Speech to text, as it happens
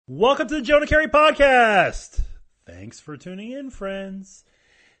Welcome to the Jonah Keri podcast. Thanks for tuning in, friends.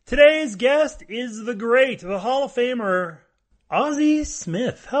 Today's guest is the Hall of Famer, Ozzie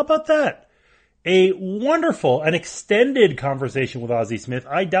Smith. How about that? A wonderful and extended conversation with Ozzie Smith.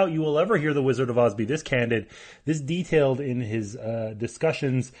 I doubt you will ever hear the Wizard of Oz be this candid, this detailed in his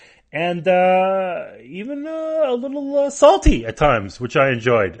discussions, and even a little salty at times, which I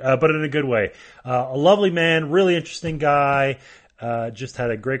enjoyed, but in a good way. A lovely man, really interesting guy. Just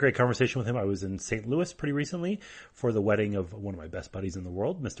had a great conversation with him. I was in St. Louis pretty recently for the wedding of one of my best buddies in the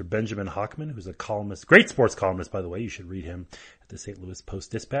world, Mr. Benjamin Hockman, who's a columnist, great sports columnist, by the way. You should read him at the St. Louis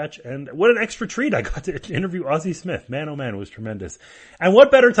Post-Dispatch. And what an extra treat. I got to interview Ozzie Smith. Man, oh man, it was tremendous. And what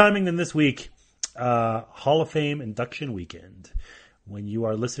better timing than this week, Hall of Fame induction weekend. When you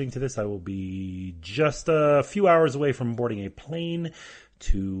are listening to this, I will be just a few hours away from boarding a plane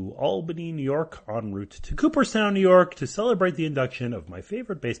to Albany, New York, en route to Cooperstown, New York, to celebrate the induction of my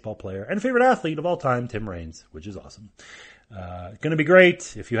favorite baseball player and favorite athlete of all time, Tim Raines, which is awesome. Going to be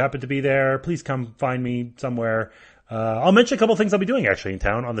great. If you happen to be there, please come find me somewhere. I'll mention a couple things I'll be doing actually in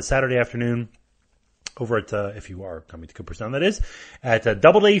town on the Saturday afternoon over at, if you are coming to Cooperstown, that is, at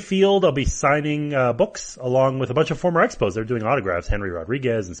Doubleday Field. I'll be signing books along with a bunch of former Expos. They're doing autographs, Henry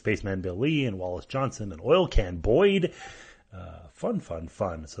Rodriguez and Spaceman Bill Lee and Wallace Johnson and Oil Can Boyd. Fun.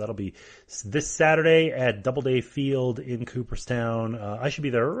 So that'll be this Saturday at Doubleday Field in Cooperstown. I should be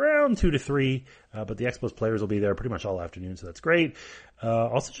there around 2 to 3, but the Expos players will be there pretty much all afternoon, so that's great.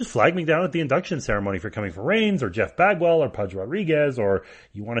 Also just flag me down at the induction ceremony if you're coming for Raines or Jeff Bagwell or Pudge Rodriguez, or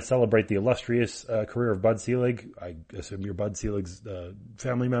you want to celebrate the illustrious career of Bud Selig. I assume you're Bud Selig's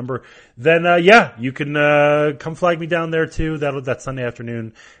family member. Then you can come flag me down there too. That's Sunday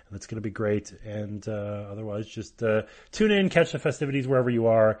afternoon. That's going to be great. And otherwise, just tune in, catch the festivities wherever you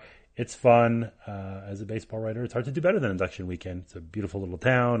are. It's fun. As a baseball writer, it's hard to do better than induction weekend. It's a beautiful little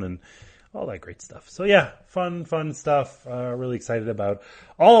town and all that great stuff. So yeah, fun stuff. Really excited about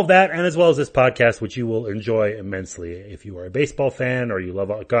all of that, and as well as this podcast, which you will enjoy immensely if you are a baseball fan or you love,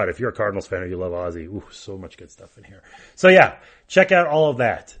 God, if you're a Cardinals fan or you love Ozzie. Ooh, so much good stuff in here. So yeah, check out all of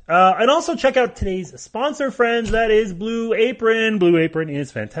that. And also check out today's sponsor, friends. That is Blue Apron. Blue Apron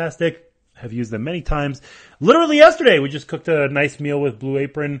is fantastic. Have used them many times. Literally yesterday, we just cooked a nice meal with Blue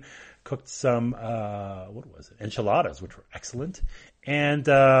Apron. Cooked some, enchiladas, which were excellent. And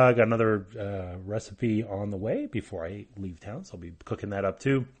got another recipe on the way before I leave town, so I'll be cooking that up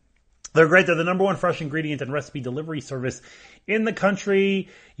too. They're great. They're the number one fresh ingredient and recipe delivery service in the country.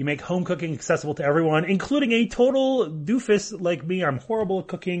 You make home cooking accessible to everyone, including a total doofus like me. I'm horrible at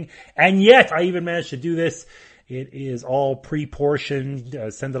cooking, and yet I even managed to do this. It is all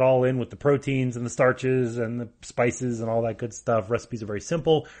pre-portioned. Send it all in with the proteins and the starches and the spices and all that good stuff. Recipes are very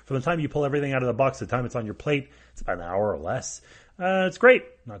simple. From the time you pull everything out of the box to the time it's on your plate, it's about an hour or less. It's great.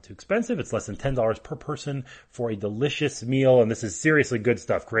 Not too expensive. It's less than $10 per person for a delicious meal. And this is seriously good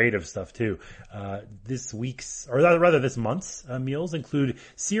stuff, creative stuff too. This month's meals include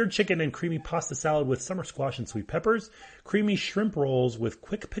seared chicken and creamy pasta salad with summer squash and sweet peppers, creamy shrimp rolls with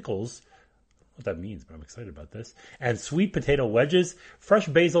quick pickles. What that means, but I'm excited about this. And sweet potato wedges, fresh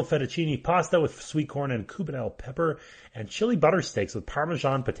basil fettuccine pasta with sweet corn and cubanelle pepper, and chili butter steaks with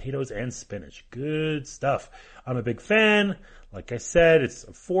Parmesan potatoes and spinach. Good stuff. I'm a big fan. Like I said, it's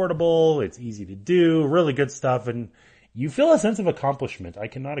affordable, it's easy to do, really good stuff, and you feel a sense of accomplishment. I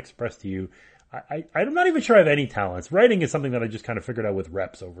cannot express to you. I'm not even sure I have any talents. Writing is something that I just kind of figured out with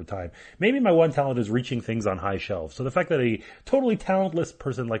reps over time. Maybe my one talent is reaching things on high shelves. So the fact that a totally talentless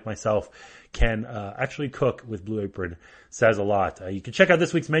person like myself can actually cook with Blue Apron says a lot. You can check out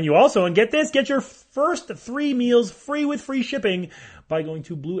this week's menu also and get your first 3 meals free with free shipping by going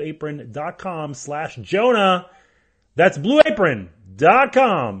to blueapron.com/Jonah. That's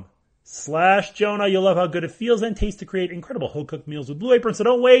blueapron.com/Jonah. You'll love how good it feels and tastes to create incredible home-cooked meals with Blue Apron, so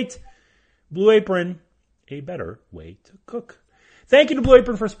don't wait. Blue Apron, a better way to cook. Thank you to Blue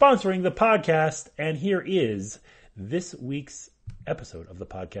Apron for sponsoring the podcast, and here is this week's episode of the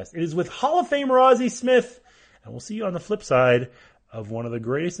podcast. It is with Hall of Famer Ozzie Smith, and we'll see you on the flip side of one of the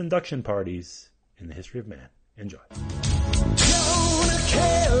greatest induction parties in the history of man. Enjoy. Jonah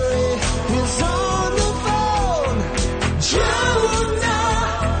Keri is on the phone. Jonah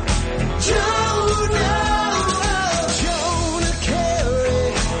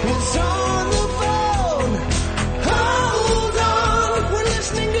Keri is on the phone. Hold on, we're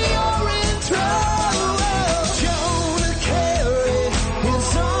listening to your intro. Jonah Keri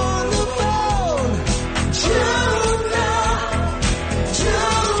is on the phone.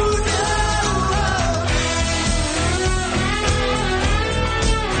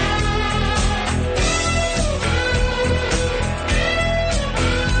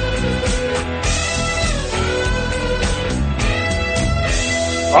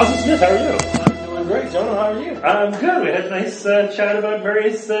 Ozzie Smith, how are you? I'm doing great. Jonah, how are you? I'm good. We had a nice chat about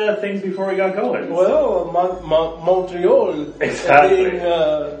various things before we got going. Well, Montreal Exactly.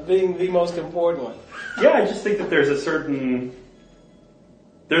 being the most important one. Yeah, I just think that there's a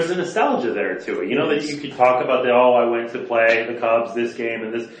nostalgia there to it. You know, that you could talk about I went to play the Cubs this game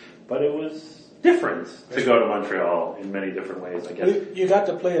and this, but it was different to go to Montreal in many different ways, I guess. You got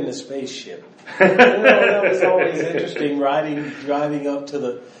to play in the spaceship. That was always interesting, driving up to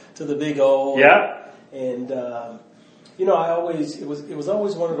the Big O. Yeah. And it was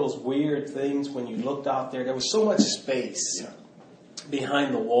always one of those weird things when you looked out there. There was so much space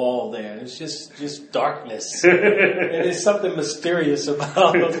behind the wall there. It's just darkness. And there's something mysterious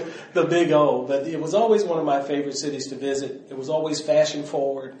about the Big O. But it was always one of my favorite cities to visit. It was always fashion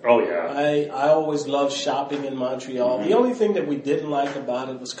forward. Oh, yeah. I always loved shopping in Montreal. Mm-hmm. The only thing that we didn't like about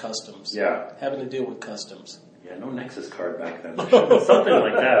it was customs. Yeah. Having to deal with customs. Yeah, no Nexus card back then. Something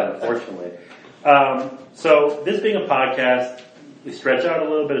like that, unfortunately. So this being a podcast, we stretch out a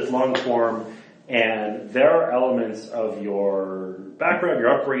little bit. It's long form. And there are elements of your background,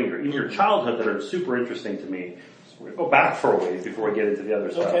 your upbringing, or even your childhood that are super interesting to me. So we're going to go back for a ways before we get into the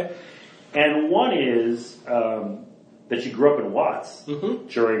other stuff. Okay. And one is that you grew up in Watts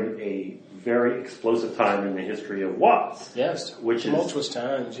during a very explosive time in the history of Watts. Yes, which tumultuous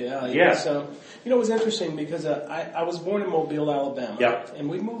times, Yeah. It was interesting because I was born in Mobile, Alabama. Yeah. And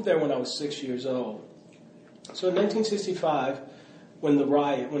we moved there when I was 6 years old. So in 1965... when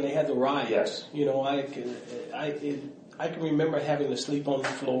they had the riots, I can remember having to sleep on the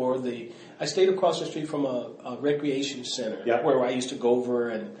floor. I stayed across the street from a recreation center where I used to go over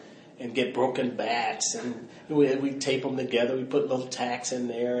and get broken bats, and we'd tape them together. We put little tacks in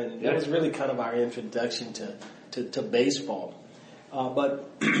there, and that was really kind of our introduction to baseball. But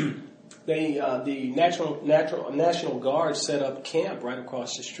the National Guard set up camp right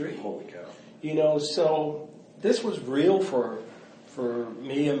across the street. Holy cow! So this was real for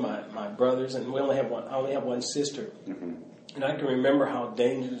me and my brothers, and I only have one sister. Mm-hmm. And I can remember how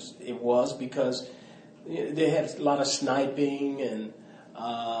dangerous it was because they had a lot of sniping, and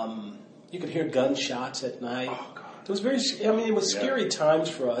you could hear gunshots at night. Oh, God. It was scary times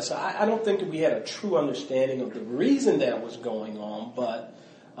for us. I don't think that we had a true understanding of the reason that was going on, but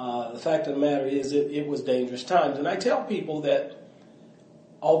the fact of the matter is it was dangerous times. And I tell people that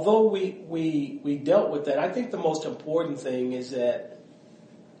although we dealt with that, I think the most important thing is that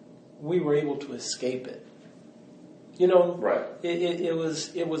we were able to escape it. Right.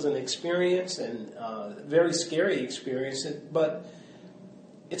 It was an experience, and very scary experience, but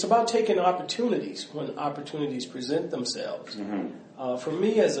it's about taking opportunities when opportunities present themselves. Mm-hmm. For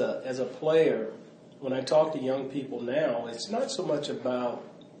me as a player, when I talk to young people now, it's not so much about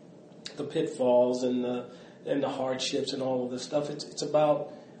the pitfalls and the hardships and all of this stuff. It's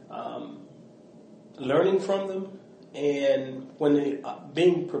about learning from them and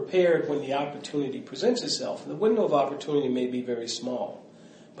being prepared when the opportunity presents itself. The window of opportunity may be very small,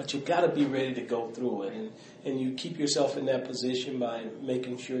 but you've got to be ready to go through it. And you keep yourself in that position by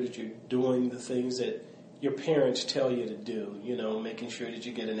making sure that you're doing the things that your parents tell you to do. Making sure that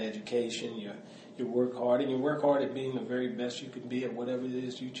you get an education, you work hard, and you work hard at being the very best you can be at whatever it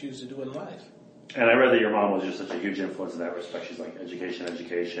is you choose to do in life. And I read that your mom was just such a huge influence in that respect. She's like,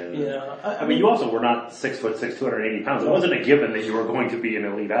 education. Yeah. I mean, you also were not 6'6", 280 pounds. It wasn't a given that you were going to be an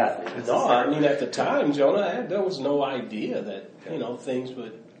elite athlete. No, at the time, Jonah, there was no idea that, things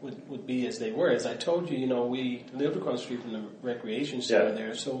would be as they were. As I told you, we lived across the street from the recreation center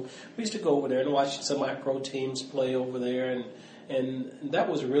there. So we used to go over there and watch semi-pro teams play over there. And that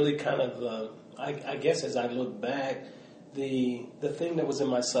was really kind of, I guess as I look back, the thing that was in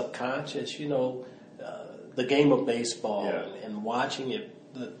my subconscious, the game of baseball and watching it,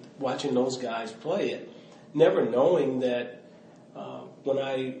 watching those guys play it, never knowing that when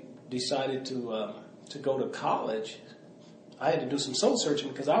I decided to go to college, I had to do some soul searching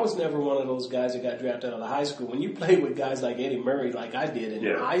because I was never one of those guys that got drafted out of high school. When you play with guys like Eddie Murray, like I did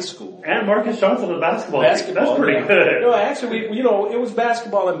in high school, and Marcus Johnson in basketball, that's pretty good. No, actually, it was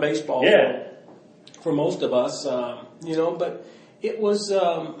basketball and baseball. Yeah. For most of us, but it was.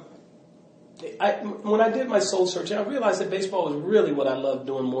 When I did my soul searching, I realized that baseball was really what I loved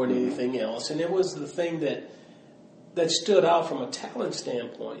doing more than anything else, and it was the thing that stood out from a talent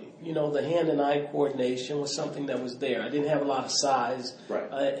standpoint. The hand and eye coordination was something that was there. I didn't have a lot of size,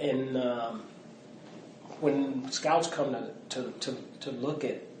 right? And when scouts come to look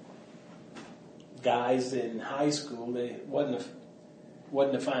at guys in high school, they wasn't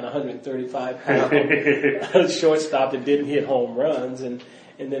to find a 135-pound shortstop that didn't hit home runs, and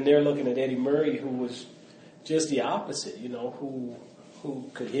then they're looking at Eddie Murray, who was just the opposite, who who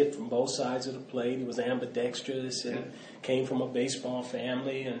could hit from both sides of the plate. He was ambidextrous and came from a baseball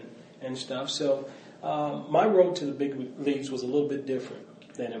family and stuff. So my road to the big leagues was a little bit different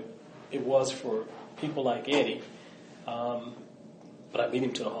than it was for people like Eddie. But I beat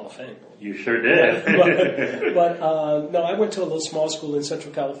him to the Hall of Fame. You sure did. but no, I went to a little small school in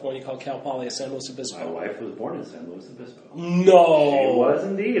Central California called Cal Poly at San Luis Obispo. My wife was born in San Luis Obispo. No. She was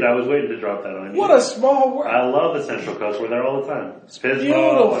indeed. I was waiting to drop that on you. What a small world. I love the Central Coast. We're there all the time. It's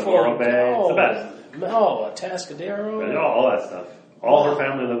beautiful. and Morro Bay. It's the best. No, Atascadero. All that stuff. All her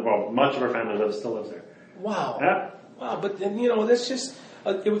family lives, well, much of her family still lives there. Wow. Yeah. Wow, but then, you know, that's just...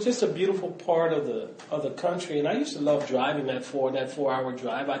 it was just a beautiful part of the country, and I used to love driving that 4-hour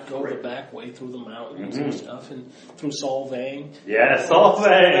drive. I'd go the back way through the mountains and stuff, and through Solvang. Yeah,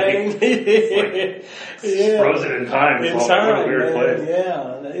 Solvang. It's frozen in time. It's a weird place.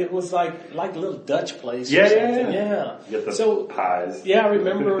 Yeah, it was like a little Dutch place. Yeah. You get the pies. Yeah, I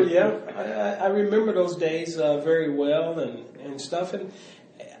remember. I remember those days very well and stuff. And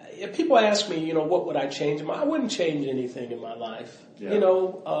people ask me, you know, what would I change? I wouldn't change anything in my life. Yeah. You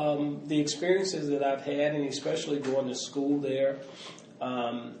know, the experiences that I've had, and especially going to school there,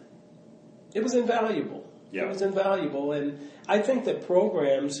 it was invaluable. Yeah. It was invaluable. And I think that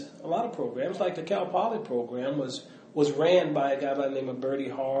a lot of programs, like the Cal Poly program, was ran by a guy by the name of Bertie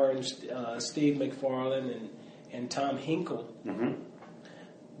Harr and Steve McFarland and Tom Hinkle. Mm-hmm.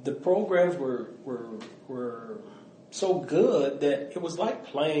 The programs were so good that it was like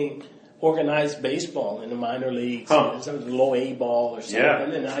playing organized baseball in the minor leagues, low A ball or something. Yeah.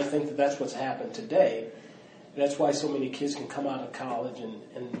 And I think that's what's happened today. That's why so many kids can come out of college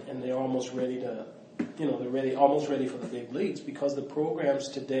and they're almost ready to, you know, almost ready for the big leagues, because the programs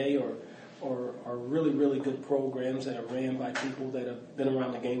today are really, really good programs that are ran by people that have been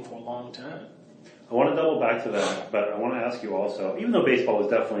around the game for a long time. I want to double back to that, but I want to ask you also, even though baseball was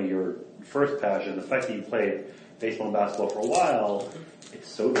definitely your first passion, the fact that you played baseball and basketball for a while, it's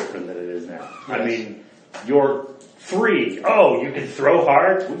so different than it is now. Yes. I mean, you're free. Oh, you can throw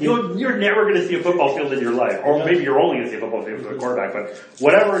hard? You're never going to see a football field in your life. Or maybe you're only going to see a football field as a quarterback. But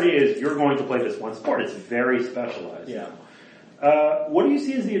whatever it is, you're going to play this one sport. It's very specialized. Yeah. What do you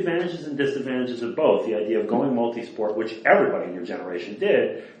see as the advantages and disadvantages of both? The idea of going multi-sport, which everybody in your generation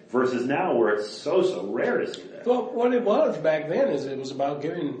did, versus now where it's so rare to see that. Well, what it was back then is it was about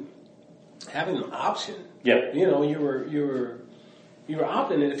having an option. Yeah. You know, you were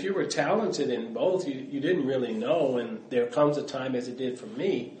opting, and if you were talented in both, you didn't really know, and there comes a time, as it did for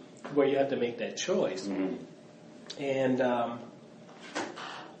me, where you have to make that choice. Mm-hmm. And,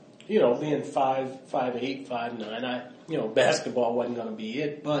 you know, being 5'8", 5'9", basketball wasn't going to be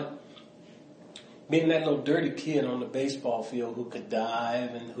it, but being that little dirty kid on the baseball field who could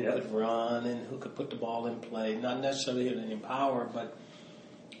dive and who could run and who could put the ball in play, not necessarily hitting in power, but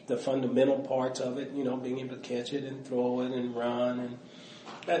the fundamental parts of it, you know, being able to catch it and throw it and run, and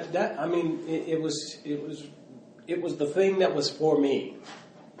it was the thing that was for me,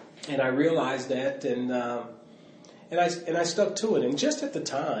 and I realized that, and I stuck to it. And just at the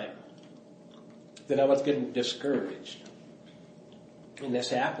time that I was getting discouraged, and this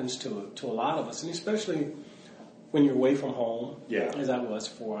happens to a lot of us, and especially when you're away from home, as I was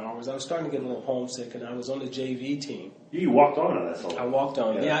 4 hours, I was starting to get a little homesick, and I was on the JV team. You walked on to that song. I walked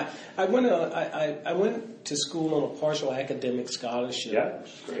on. Yeah, I went to school on a partial academic scholarship. Yeah,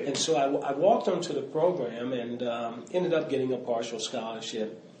 that's great. And so I walked onto the program and ended up getting a partial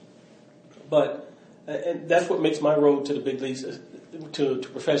scholarship. But and that's what makes my road to the big leagues, to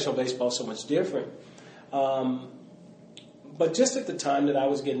professional baseball, so much different. But just at the time that I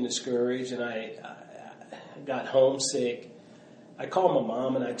was getting discouraged and I got homesick, I called my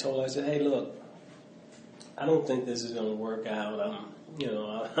mom and I told her, I said, "Hey, look, I don't think this is going to work out.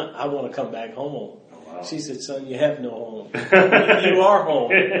 I want to come back home." Oh, wow. She said, "Son, you have no home. You are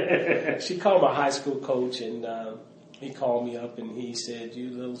home." She called my high school coach, and he called me up and he said,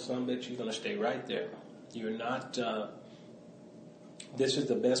 "You little son bitch, you're going to stay right there. You're not. This is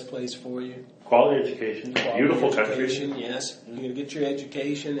the best place for you. Quality education, beautiful country. Yes, you're going to get your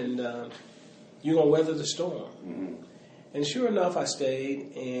education, and you're going to weather the storm." Mm-hmm. And sure enough, I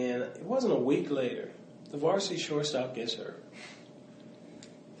stayed, and it wasn't a week later, the varsity shortstop gets hurt.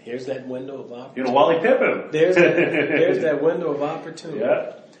 Here's that window of opportunity. You know, Wally Pippen. There's that window of opportunity.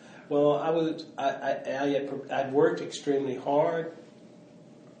 Yeah. Well, I'd worked extremely hard.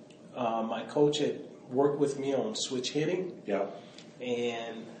 My coach had worked with me on switch hitting. Yeah.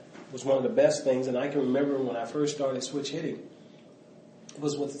 And it was one of the best things. And I can remember when I first started switch hitting, it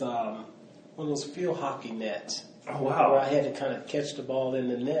was with one of those field hockey nets. Oh, wow. Where I had to kind of catch the ball in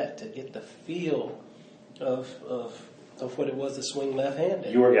the net to get the feel of of what it was to swing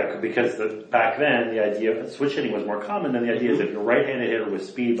left-handed. Because back then the idea of switch hitting was more common than the idea is if you're a right-handed hitter with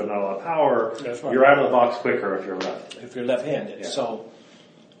speed but not a lot of power, That's right. you're out of the box quicker if you're left. If you're left-handed. Yeah. So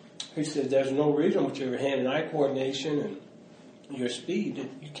he said there's no reason with your hand and eye coordination and your speed that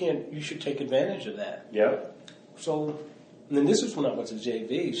you should take advantage of that. Yeah. So, and then this was when I was a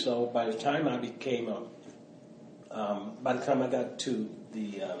JV. So by the time I became by the time I got to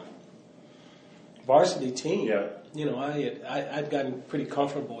the varsity team, I'd gotten pretty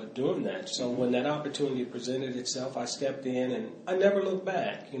comfortable at doing that. So when that opportunity presented itself, I stepped in and I never looked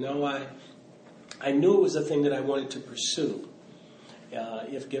back. I knew it was a thing that I wanted to pursue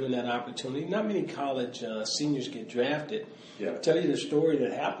if given that opportunity. Not many college seniors get drafted. Yeah. I'll tell you the story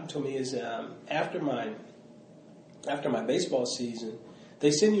that happened to me is after my baseball season,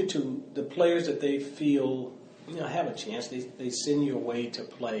 they send you to the players that they feel have a chance. They send you away to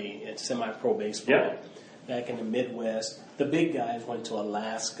play at semi-pro baseball. Yeah. Back in the Midwest, the big guys went to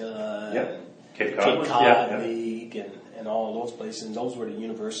Alaska, and Cape Cod League, and all those places. And those were the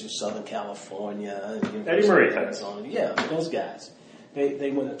University of Southern California, and Eddie Murray of Arizona. Yeah, those guys.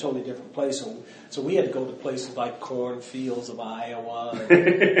 They went a totally different place. So we had to go to places like cornfields of Iowa.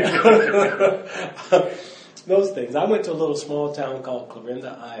 Those things. I went to a little small town called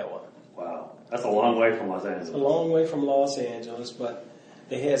Clarinda, Iowa. Wow. That's a long way from Los Angeles. A long way from Los Angeles, but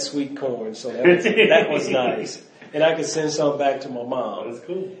they had sweet corn, so that was nice. And I could send some back to my mom. That's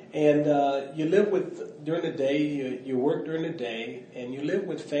cool. And you live during the day, you work during the day, and you live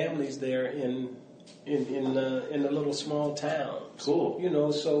with families there in the little small town.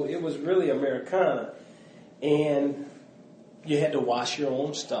 Cool. So it was really Americana. And you had to wash your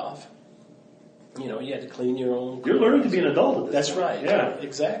own stuff. You had to clean your own. You're learning to be an adult at this That's point. right. Yeah.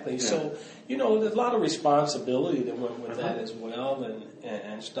 Exactly. Yeah. So, there's a lot of responsibility that went with that as well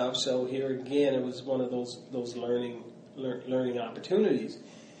and stuff. So here again, it was one of those learning opportunities.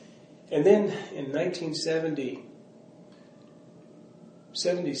 And then in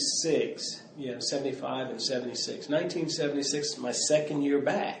 76, 75 and 76. 1976, my second year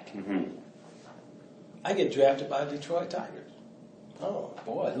back, I get drafted by the Detroit Tigers. Oh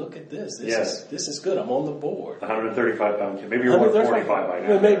boy, look at this! This is good. I'm on the board. 135-pound kid. Maybe you're 145 by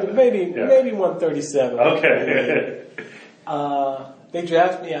now. Maybe 137. Okay. They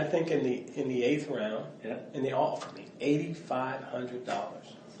drafted me, I think, in the 8th round. Yeah. And they offered me $8,500.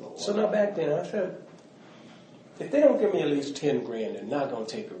 So now back then, I said, if they don't give me at least $10,000, they're not going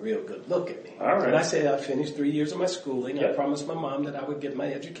to take a real good look at me. All right. And I said I finished 3 years of my schooling. Yep. I promised my mom that I would get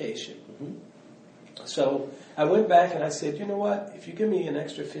my education. So I went back and I said, you know what? If you give me an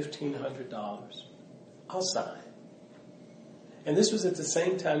extra $1,500, I'll sign. And this was at the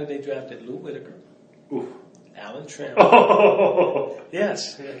same time that they drafted Lou Whitaker, Alan Trammell. Oh.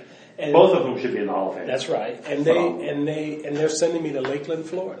 Yes. And both of them should be in the Hall of Fame. That's right. And they're sending me to Lakeland,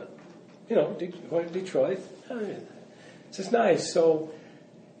 Florida. Detroit. It's just nice. So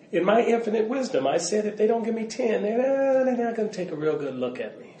in my infinite wisdom, I said, if they don't give me 10, they're not going to take a real good look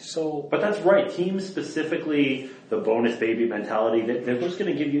at me. So, but that's right. Teams specifically, the bonus baby mentality, they're just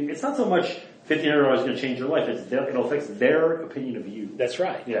going to give you. It's not so much $1,500 is going to change your life. It'll fix their opinion of you. That's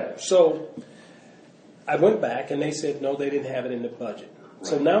right. Yeah. So I went back and they said no, they didn't have it in the budget. Right.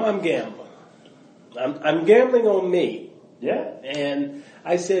 So now I'm gambling. I'm gambling on me. Yeah. And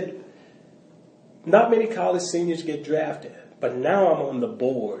I said, not many college seniors get drafted, but now I'm on the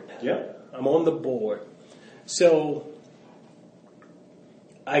board. Yeah. I'm on the board. So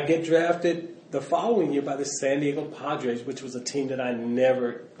I get drafted the following year by the San Diego Padres, which was a team that I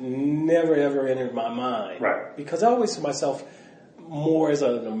never ever entered my mind. Right. Because I always saw myself more as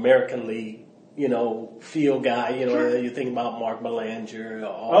an American League, field guy. Sure. You think about Mark Belanger.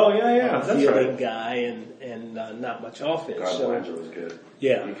 That's fielding right. guy and not much offense. Belanger was good.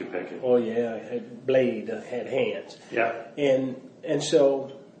 Yeah. You could pick it. Oh yeah, Blade had hands. Yeah. And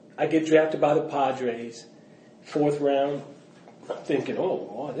so I get drafted by the Padres, 4th round. I'm thinking, oh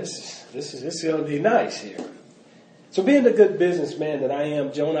boy, this is going to be nice here. So being the good businessman that I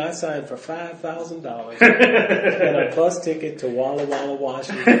am, Jonah, I signed for $5,000 and a bus ticket to Walla Walla,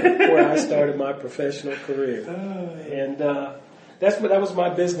 Washington, where I started my professional career. And that was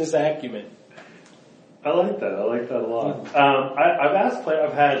my business acumen. I like that a lot. I've asked players,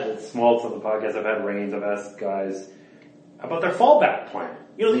 I've had Smoltz on the podcast, I've had Raines, I've asked guys about their fallback plan.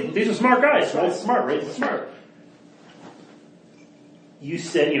 These are smart guys. Raines is smart. You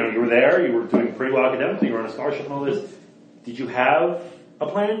said, you were there, you were doing pretty well academically, you were on a scholarship and all this. Did you have a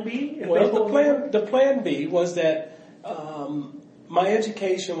plan B? Well, the plan B was that my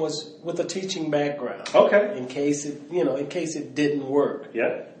education was with a teaching background. Okay. In case it didn't work.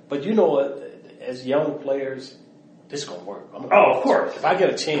 Yeah. But as young players, this is going to work. Of course. If I get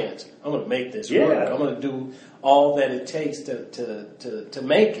a chance, I'm going to make this work. I'm going to do all that it takes to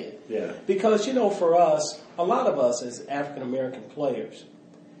make it. Yeah. Because, for us, a lot of us as African American players,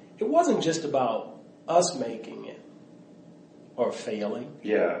 it wasn't just about us making it or failing.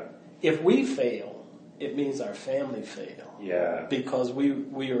 Yeah. If we fail, it means our family failed. Yeah. Because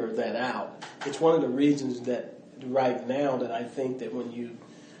we are that out. It's one of the reasons that right now that I think that when you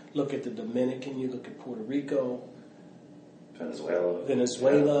look at the Dominican, you look at Puerto Rico,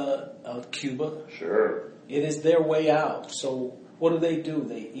 Venezuela, Cuba. Sure. It is their way out. So what do?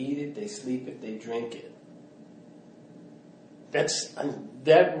 They eat it, they sleep it, they drink it.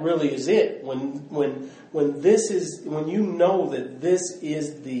 That really is it. When you know that this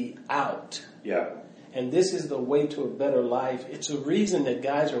is the out. Yeah. And this is the way to a better life. It's a reason that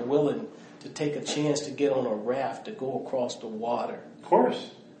guys are willing to take a chance to get on a raft to go across the water. Of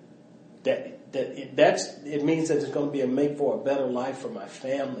course. It means that it's going to be a make for a better life for my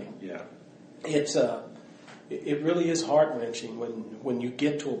family. Yeah. It really is heart-wrenching when you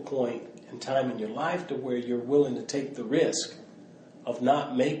get to a point in time in your life to where you're willing to take the risk of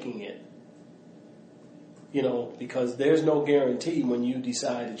not making it. Because there's no guarantee when you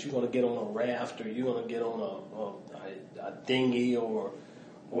decide that you're going to get on a raft or you're going to get on a dinghy or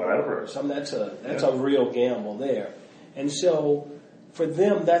whatever. Something that's a real gamble there. And so for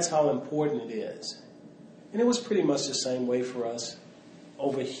them, that's how important it is. And it was pretty much the same way for us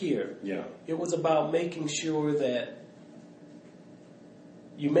over here. Yeah. It was about making sure that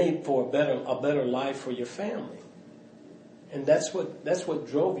you made for a better life for your family. And that's what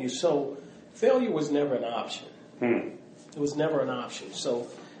drove you. So failure was never an option. It was never an option. So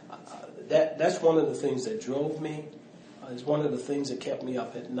that's one of the things that drove me. It's one of the things that kept me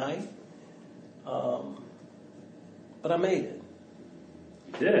up at night. But I made it.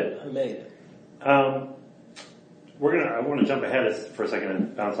 You did. I made it. I want to jump ahead for a second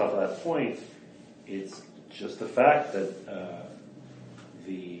and bounce off of that point. It's just the fact that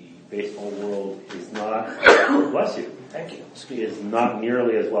the baseball world is not, bless you, thank you, is not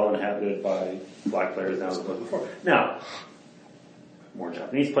nearly as well inhabited by black players now as it was before. Now, more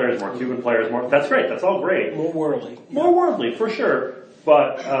Japanese players, more Cuban players, that's great. That's all great. More worldly. More worldly, for sure.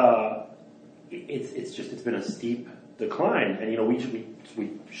 But it's been a steep decline. And, we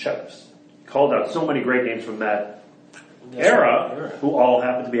called out so many great names from that era who all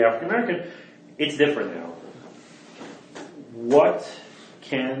happen to be African American. It's different now. What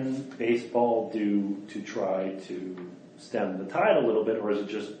can baseball do to try to stem the tide a little bit, or is it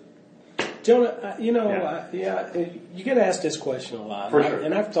just... Jonah, you get asked this question a lot. For sure.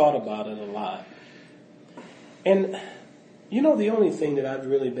 And I've thought about it a lot. And, the only thing that I've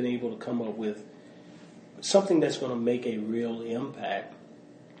really been able to come up with, something that's going to make a real impact,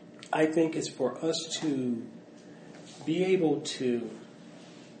 I think is for us to be able to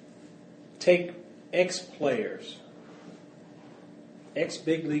take ex-players,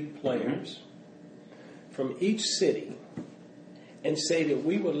 ex-big league players from each city and say that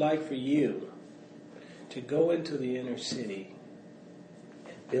we would like for you to go into the inner city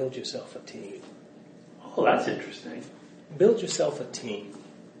and build yourself a team. Oh, that's interesting. Build yourself a team.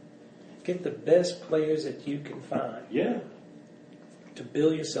 Get the best players that you can find. Yeah. To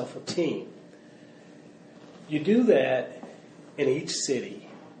build yourself a team. You do that in each city.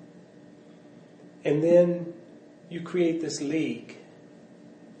 And then you create this league.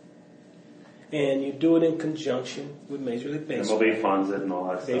 And you do it in conjunction with Major League Baseball. MLB funds it and all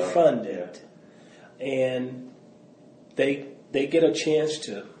that They stuff. fund it. And they get a chance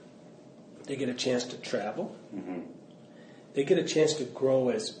to travel. Mm-hmm. They get a chance to grow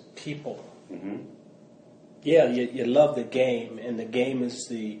as people. Mm-hmm. Yeah, you love the game, and the game is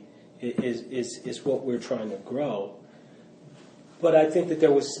what we're trying to grow. But I think that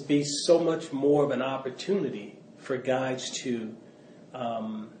there would be so much more of an opportunity for guys to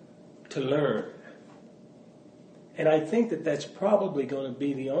learn. And I think that that's probably going to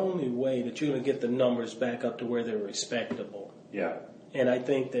be the only way that you're going to get the numbers back up to where they're respectable. Yeah. And I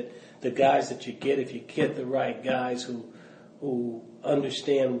think that the guys that you get, if you get the right guys who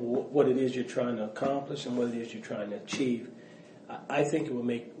understand what it is you're trying to accomplish and what it is you're trying to achieve, I think it will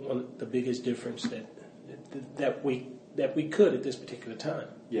make one of the biggest difference that we could at this particular time.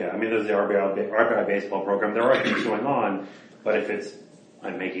 Yeah, I mean, there's the RBI baseball program. There are things going on, but if it's,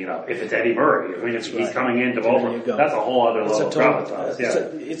 I'm making it up, if it's Eddie Murray, I mean, if he's coming in to Baltimore, that's a whole other level of gravitas.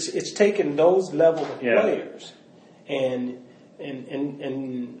 It's taking those level of players and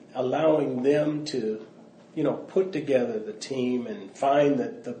allowing them to, put together the team and find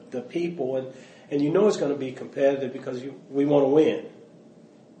the people, and it's going to be competitive because we want to win.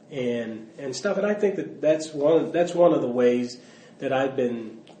 and stuff. And I think that's one of the ways that I've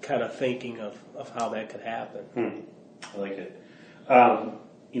been kind of thinking of how that could happen. I like it.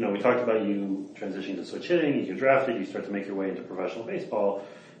 We talked about you transitioning to switch hitting, you get drafted, you start to make your way into professional baseball.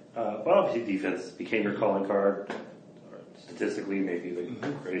 But obviously defense became your calling card, or statistically maybe the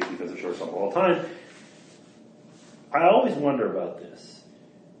greatest defensive shortstop of all time. I always wonder about this.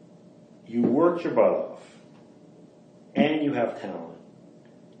 You worked your butt off, and you have talent.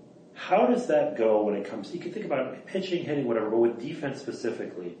 How does that go when it comes, you can think about pitching, hitting, whatever, but with defense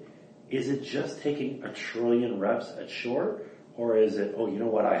specifically, is it just taking 1 trillion reps at short? Or is it, you know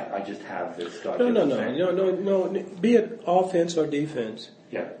what, I just have this document? No. Be it offense or defense.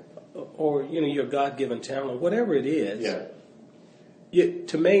 Yeah. Or, your God-given talent, whatever it is. Yeah.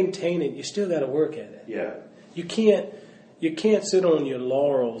 To maintain it, you still got to work at it. Yeah. You can't sit on your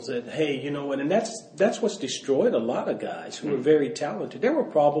laurels that, hey, you know what, and that's what's destroyed a lot of guys who are very talented. There were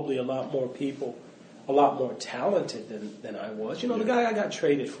probably a lot more people, a lot more talented than I was. The guy I got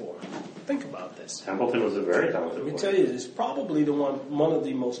traded for. Think about this. Templeton was a very talented player. Let me tell you, he's probably one of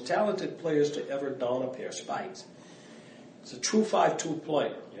the most talented players to ever don a pair of spikes. He's a true 5'2"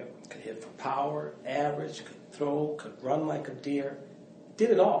 player. Yep. Could hit for power, average, could throw, could run like a deer. Did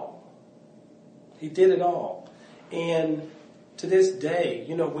it all. He did it all. And to this day,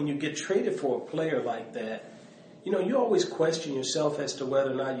 when you get traded for a player like that, you always question yourself as to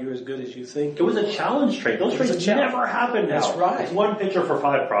whether or not you're as good as you think. It was a challenge trade. Those trades never happened now. That's right. It's one pitcher for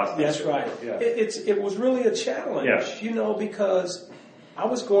 5 prospects. That's right. Yeah. It was really a challenge, Yeah. Because I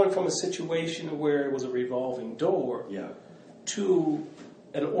was going from a situation where it was a revolving door to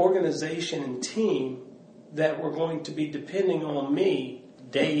an organization and team that were going to be depending on me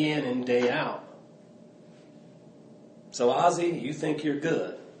day in and day out. So, Ozzie, you think you're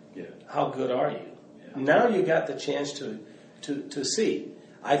good. Yeah. How good are you? Yeah. Now you got the chance to see.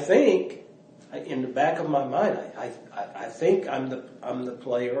 I think, in the back of my mind, I think I'm the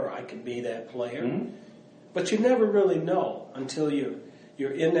player, or I could be that player. Mm-hmm. But you never really know until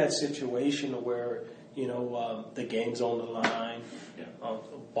you're in that situation where, the game's on the line,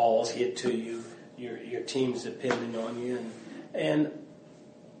 balls hit to you, your team's depending on you. And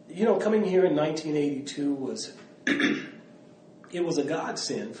coming here in 1982 was... it was a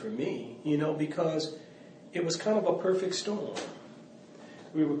godsend for me, because it was kind of a perfect storm.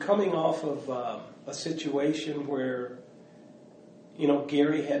 We were coming off of a situation where,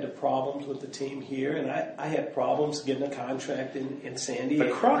 Gary had the problems with the team here, and I had problems getting a contract in San Diego.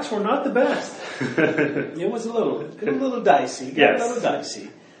 The Crocs were not the best. It was a little dicey. Yes. A little dicey.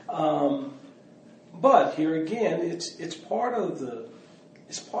 But here again, it's part of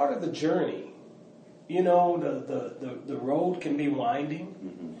the journey. The road can be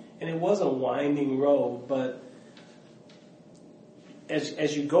winding, and it was a winding road, but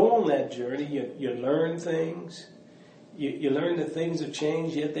as you go on that journey, you learn things. You learn that things have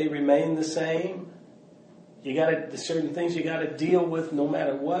changed, yet they remain the same. There's certain things you got to deal with no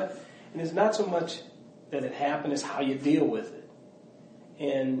matter what, and it's not so much that it happened as how you deal with it,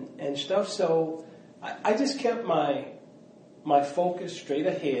 and stuff. So I just kept my focus straight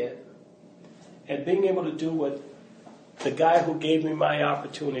ahead. And being able to do what the guy who gave me my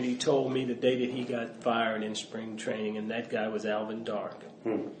opportunity told me the day that he got fired in spring training, and that guy was Alvin Dark.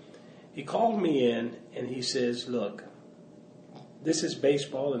 He called me in, and he says, look, this is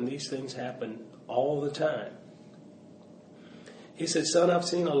baseball, and these things happen all the time. He said, son, I've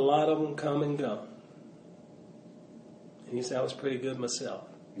seen a lot of them come and go. And he said, I was pretty good myself.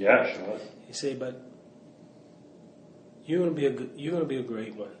 Yeah, sure was. He said, but you're going to be a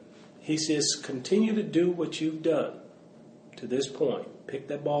great one. He says, continue to do what you've done to this point. Pick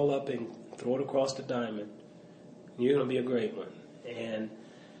that ball up and throw it across the diamond. You're going to be a great one. And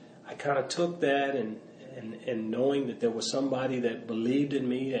I kind of took that and knowing that there was somebody that believed in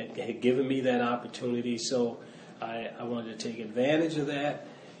me, that had given me that opportunity. So I wanted to take advantage of that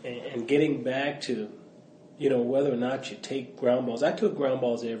and getting back to, whether or not you take ground balls. I took ground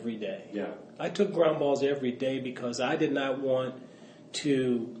balls every day. Yeah. I took ground balls every day because I did not want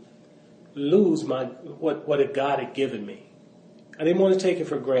to lose what God had given me. I didn't want to take it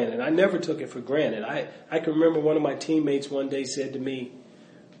for granted. I never took it for granted. I can remember one of my teammates one day said to me,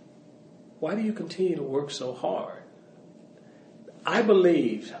 why do you continue to work so hard? I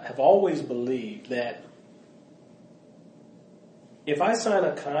have always believed that if I sign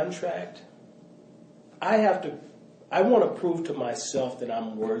a contract, I want to prove to myself that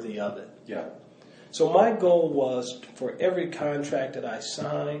I'm worthy of it. Yeah. So my goal was for every contract that I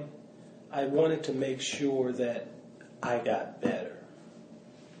signed, I wanted to make sure that I got better.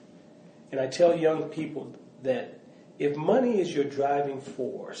 And I tell young people that if money is your driving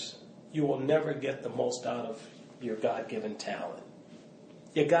force, you will never get the most out of your God-given talent.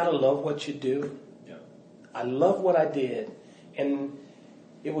 You gotta love what you do. Yeah. I love what I did, and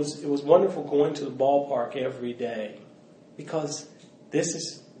it was wonderful going to the ballpark every day, because this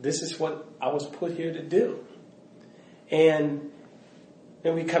is what I was put here to do. And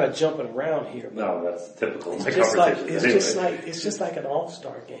we kind of jumping around here. But No, that's typical. it's just like an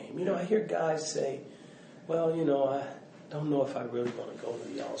all-star game. You know, I hear guys say, "Well, you know, I don't know if I really want to go to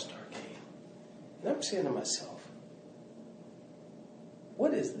the all-star game." And I'm saying to myself,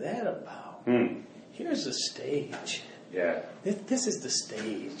 what is that about? Here's the stage. Yeah. This is the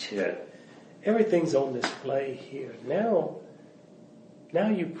stage. Yeah. Everything's on display here. Now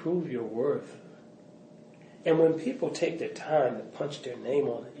you prove your worth. And when people take their time to punch your name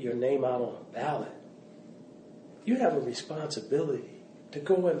out on a ballot, you have a responsibility to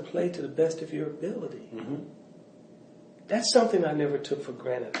go and play to the best of your ability. Mm-hmm. That's something I never took for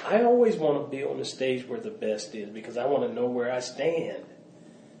granted. I always want to be on the stage where the best is, because I want to know where I stand.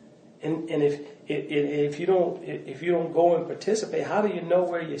 And if you don't go and participate, how do you know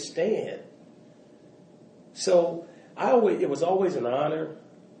where you stand? So it was always an honor.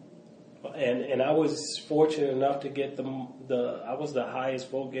 And I was fortunate enough to get I was the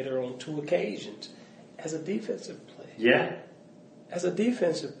highest vote getter on 2 occasions as a defensive player. Yeah. As a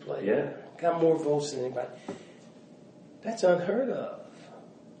defensive player. Yeah. Got more votes than anybody. That's unheard of.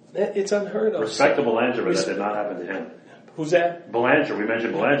 It's unheard of. Respect to Belanger, but that did not happen to him. Who's that? Belanger, we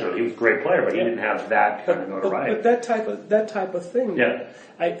mentioned Belanger. He was a great player, but he didn't have that kind of notoriety. But that type of thing. Yeah.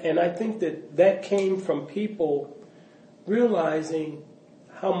 I think that came from people realizing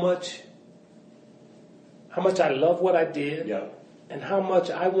how much I love what I did, Yeah. and how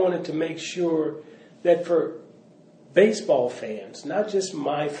much I wanted to make sure that for baseball fans, not just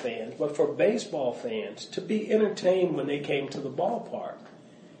my fans, but for baseball fans, to be entertained when they came to the ballpark.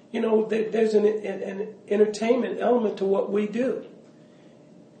 You know, there's an entertainment element to what we do.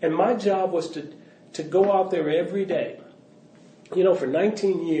 And my job was to go out there every day. You know, for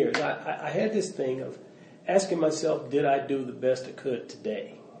 19 years, I had this thing of asking myself, did I do the best I could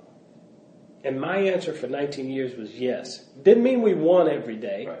today? And my answer for 19 years was yes. Didn't mean we won every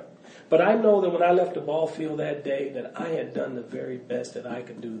day. Right. But I know that when I left the ball field that day, that I had done the very best that I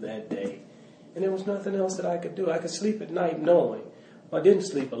could do that day. And there was nothing else that I could do. I could sleep at night knowing. Well, I didn't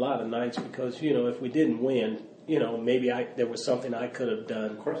sleep a lot of nights because, you know, if we didn't win, you know, maybe there was something I could have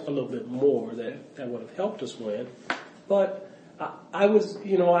done a little bit more that would have helped us win. But I was,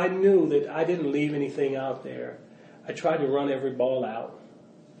 you know, I knew that I didn't leave anything out there. I tried to run every ball out.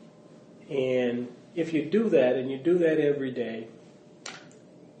 And if you do that, and you do that every day,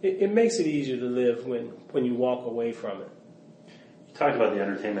 it makes it easier to live when you walk away from it. You talked about the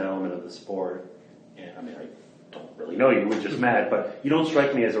entertainment element of the sport, and I mean, I don't really know you, we're just mad, but you don't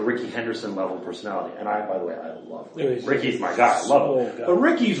strike me as a Rickey Henderson level personality. And by the way, I love Rickey. Rickey's my guy, I love him. God. But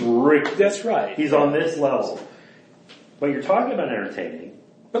Rickey's Rickey. That's right. He's on this level. But you're talking about entertaining.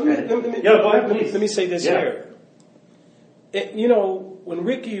 But go ahead, please. Let me say this here. You know, when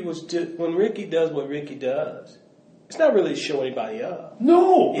Rickey does what Rickey does, it's not really to show anybody up.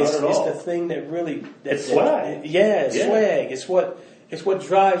 No, not It's at all. the thing that really... It's swag. It's swag. It's what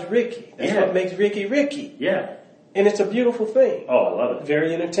drives Rickey. That's what makes Rickey Rickey. Yeah. And it's a beautiful thing. Oh, I love it.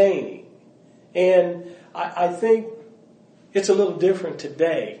 Very entertaining. And I think it's a little different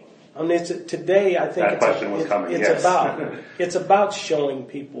today. I mean, today I think it's about showing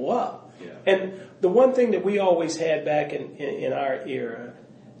people up. Yeah. And the one thing that we always had back in our era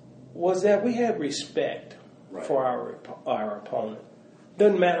was that we had respect for our opponent.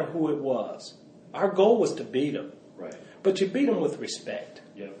 Doesn't matter who it was. Our goal was to beat them. Right. But you beat them with respect.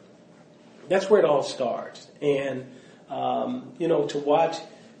 Yeah. That's where it all starts. And, you know, to watch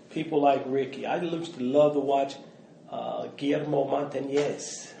people like Rickey, I used to love to watch Guillermo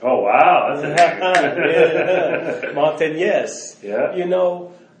Montañez. Oh, wow. That's Montañez. Yeah. You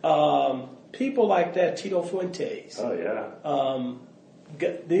know, people like that, Tito Fuentes. Oh, yeah.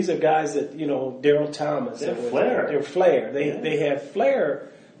 These are guys that, you know, Daryl Thomas. They're flair. They're flair. They have flair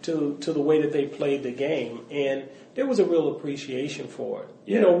to the way that they played the game. And there was a real appreciation for it.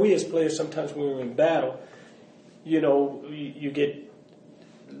 Yeah. You know, we as players, sometimes when we're in battle, you know, you get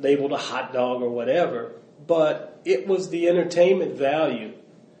labeled a hot dog or whatever. But it was the entertainment value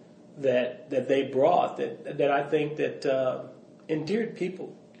that they brought that I think that endeared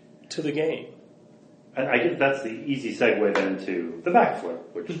people to the game. And I guess that's the easy segue then to the backflip,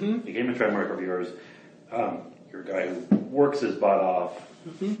 which became a trademark of yours. You're a guy who works his butt off,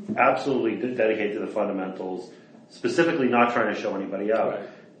 absolutely dedicated to the fundamentals, specifically not trying to show anybody out. Right.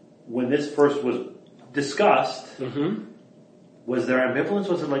 When this first was discussed. Mm-hmm. Was there ambivalence?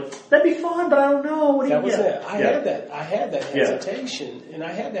 Was it like, that'd be fun, but I don't know? What do That you was get? it. I had that hesitation, and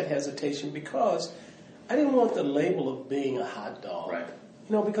I had that hesitation because I didn't want the label of being a hot dog. Right.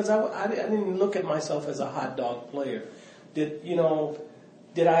 You know, because I didn't look at myself as a hot dog player. That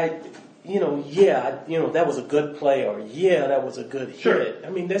was a good play, or that was a good hit. I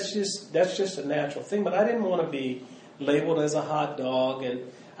mean, that's just a natural thing. But I didn't want to be labeled as a hot dog, and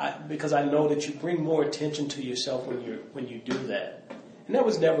because I know that you bring more attention to yourself when you do that. And that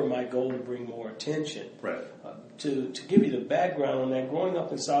was never my goal, to bring more attention. Right. To give you the background on that, growing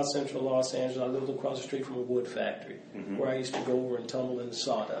up in South Central Los Angeles, I lived across the street from a wood factory where I used to go over and tumble in the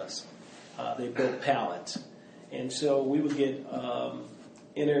sawdust. They built pallets. And so we would get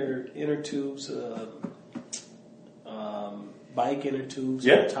inner tubes, bike inner tubes,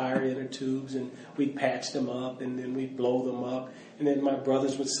 tire inner tubes, and we'd patch them up, and then we'd blow them up. And then my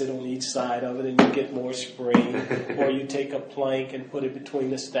brothers would sit on each side of it, and you get more spring. Or you take a plank and put it between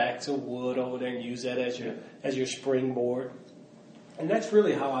the stacks of wood over there and use that as your springboard. And that's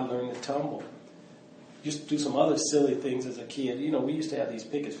really how I learned to tumble. Used to do some other silly things as a kid. You know, we used to have these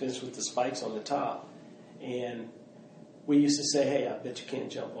picket fences with the spikes on the top. And we used to say, hey, I bet you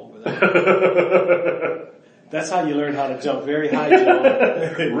can't jump over there. That's how you learn how to jump very high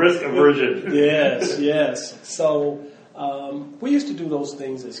jump. Risk aversion. Yes. So we used to do those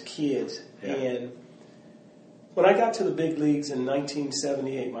things as kids. Yeah. And when I got to the big leagues in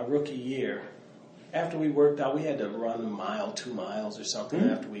 1978, my rookie year, after we worked out, we had to run a mile, 2 miles or something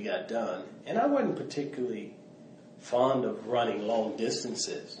after we got done. And I wasn't particularly fond of running long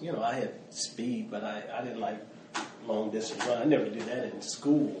distances. You know, I had speed, but I didn't like long distance run. I never did that in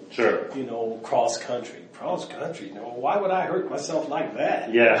school. Sure. You know, cross country. You know, why would I hurt myself like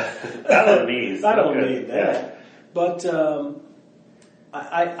that? Yeah. I don't need that. Yeah. But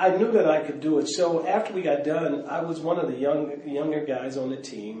I knew that I could do it. So after we got done, I was one of the younger guys on the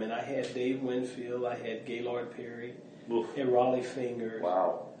team, and I had Dave Winfield, I had Gaylord Perry, and Raleigh Finger.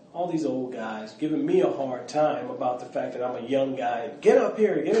 Wow. All these old guys giving me a hard time about the fact that I'm a young guy. Get up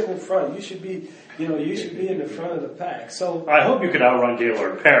here, get in front. You should be in the front of the pack. So I hope you could outrun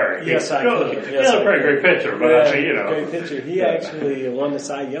Gaylord Perry. Yes, I could. Gaylord Perry, great pitcher, but actually, you know. Great pitcher. He actually won the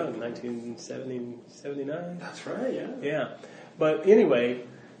Cy Young in 1979. That's right, yeah. Yeah. But anyway,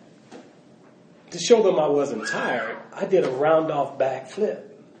 to show them I wasn't tired, I did a round-off backflip.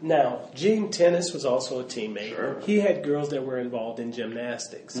 Now, Gene Tennis was also a teammate. Sure. He had girls that were involved in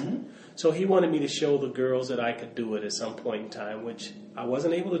gymnastics. Mm-hmm. So he wanted me to show the girls that I could do it at some point in time, which I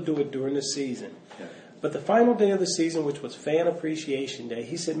wasn't able to do it during the season. Yeah. But the final day of the season, which was Fan Appreciation Day,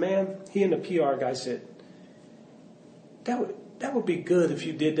 he said, man, he and the PR guy said, that would be good if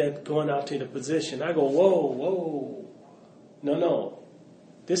you did that going out to the position. I go, whoa. No.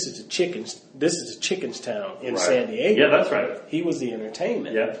 This is a chicken's town in San Diego. Yeah, that's right. He was the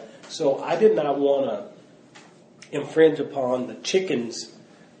entertainment. Yeah. So I did not want to infringe upon the chickens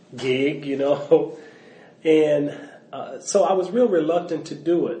gig, you know. And so I was real reluctant to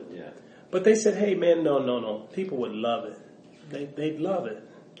do it. Yeah. But they said, hey, man, no. People would love it. They'd love it.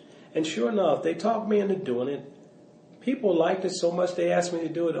 And sure enough, they talked me into doing it. People liked it so much they asked me to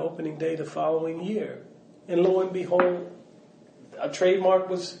do it opening day the following year. And lo and behold, a trademark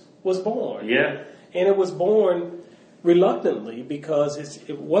was born. Yeah. And it was born reluctantly because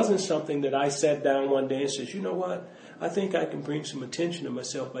it wasn't something that I sat down one day and said, you know what, I think I can bring some attention to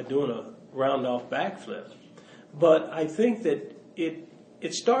myself by doing a round-off backflip. But I think that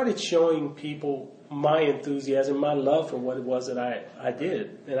it started showing people my enthusiasm, my love for what it was that I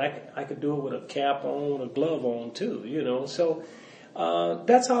did. And I could do it with a cap on, a glove on too, you know. So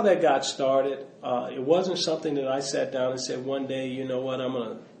that's how that got started. It wasn't something that I sat down and said one day, you know what, I'm going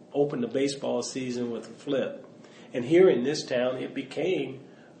to open the baseball season with a flip. And here in this town, it became,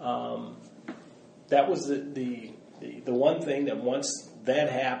 that was the one thing that once that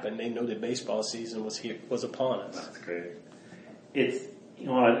happened, they knew that baseball season was upon us. That's great. It's, you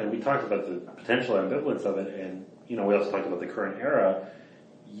know, and we talked about the potential ambivalence of it, and, you know, we also talked about the current era.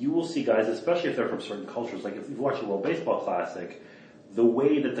 You will see guys, especially if they're from certain cultures, like if you've watched a World Baseball Classic, the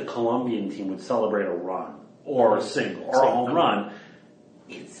way that the Colombian team would celebrate a run, or a single, or a home run,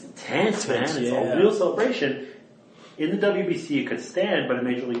 it's intense, man. It's a real celebration. In the WBC, it could stand, but in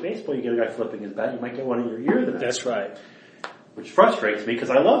Major League Baseball, you get a guy flipping his bat, you might get one in your ear the next. That's right. Which frustrates me,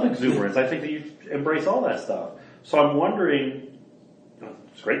 because I love exuberance. I think that you embrace all that stuff. So I'm wondering, you know,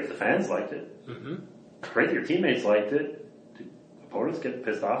 it's great that the fans liked it. Mm-hmm. It's great that your teammates liked it. Did opponents get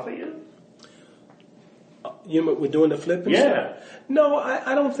pissed off at you? You mean we're doing the flipping? Yeah. No,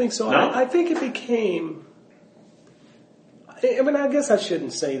 I don't think so. No? I think it became... I mean, I guess I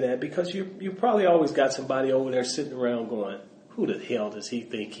shouldn't say that because you probably always got somebody over there sitting around going, who the hell does he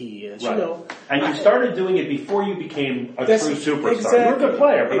think he is? Right. You know, and you started doing it before you became a true superstar. Exactly, You were a good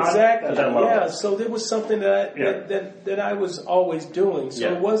player, but not at that level. Yeah, so there was something that I was always doing.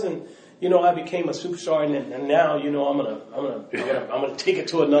 So it wasn't, I became a superstar, and now, I'm gonna take it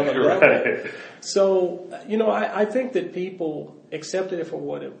to another level. Right. So, I think that people accepted it for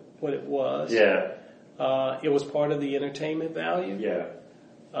what it was. Yeah. It was part of the entertainment value. Yeah.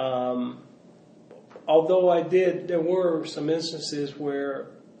 Although there were some instances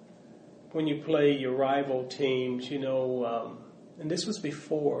where when you play your rival teams, and this was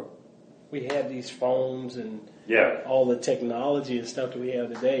before we had these phones and all the technology and stuff that we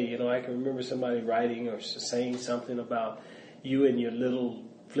have today. I can remember somebody writing or saying something about you and your little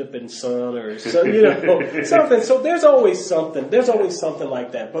flipping son or something. So there's always something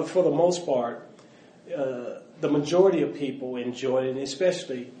like that. But for the most part, the majority of people enjoy it, and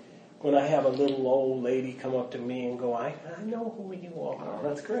especially when I have a little old lady come up to me and go, I know who you are. Oh,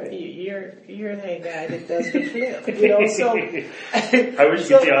 that's great. You're that guy that does the flip. So I wish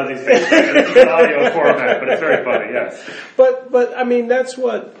you could see Ozzie's face. It's an audio format, but it's very funny. Yes. But I mean that's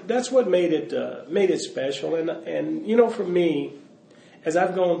what made it special, and for me, as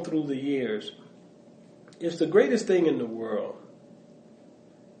I've gone through the years, it's the greatest thing in the world.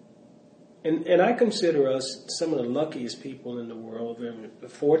 And I consider us some of the luckiest people in the world, the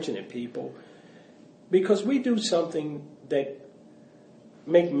fortunate people, because we do something that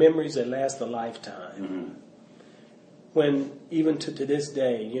make memories that last a lifetime. Mm-hmm. When even to this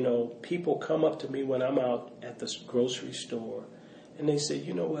day, people come up to me when I'm out at the grocery store, and they say,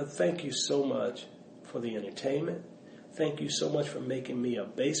 you know what, thank you so much for the entertainment. Thank you so much for making me a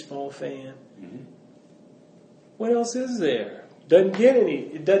baseball fan. Mm-hmm. What else is there? It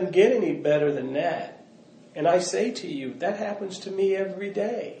doesn't get any better than that. And I say to you, that happens to me every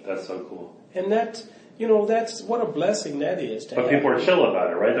day. That's so cool. And that's what a blessing that is. But people are chill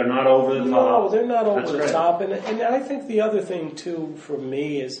about it, right? They're not over the top. No, they're not over the great. top. And I think the other thing, too, for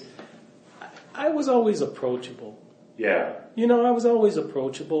me is I was always approachable. Yeah. I was always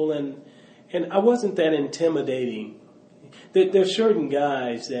approachable, and I wasn't that intimidating. There's certain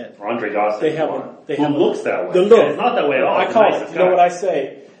guys that Andre Dawson who looks that way. The look. It's not that way at all. I call it. You know what I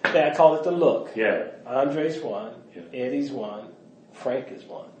say? I call it the look. Yeah. Andre's one. Yeah. Eddie's one. Frank is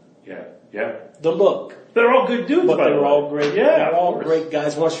one. Yeah. Yeah. The look. They're all good dudes, But by the they're way. all great. Yeah. They're all great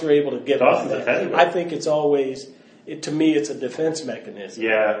guys once you're able to get Dawson's like a that. heavyweight. I think it's always, to me, it's a defense mechanism.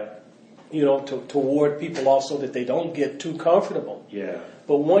 Yeah. To ward people off so that they don't get too comfortable. Yeah.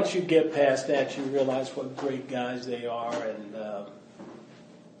 But once you get past that, you realize what great guys they are, and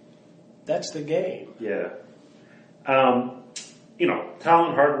that's the game. Yeah.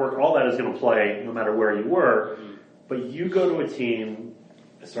 Talent, hard work, all that is going to play no matter where you were. Mm-hmm. But you go to a team,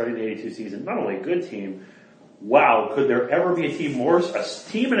 starting the 82 season, not only a good team, wow, could there ever be a team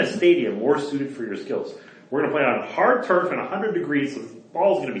in a stadium more suited for your skills? We're going to play on hard turf and 100 degrees, so the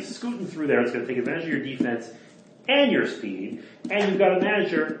ball's going to be scooting through there. It's going to take advantage of your defense and your speed. And you've got a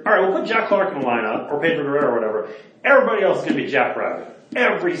manager. All right, we'll put Jack Clark in the lineup, or Pedro Guerrero or whatever. Everybody else is going to be Jack Rabbit.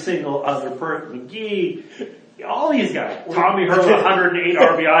 Every single other person. McGee. All these guys. Tommy Hurd, 108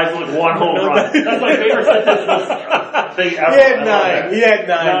 RBIs with one home run. That's my favorite statistical thing ever. He had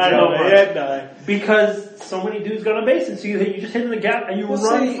nine. Because so many dudes got on base, and so you just hit in the gap and you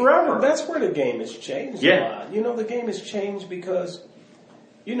run forever. That's where the game has changed a lot. The game has changed because,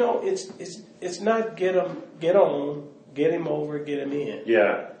 it's not get on, get him over, get him in.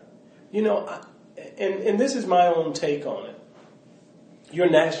 Yeah. And this is my own take on it. You're a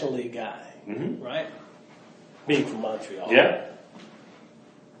National League guy, mm-hmm. right? Being from Montreal. Yeah.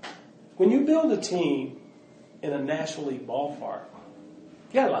 When you build a team in a National League ballpark,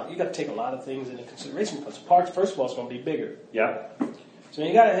 you got to take a lot of things into consideration because the park, first of all, is going to be bigger. Yeah. So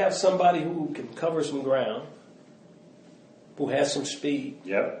you got to have somebody who can cover some ground, who has some speed.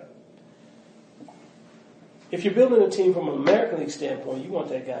 Yep. If you're building a team from an American League standpoint, you want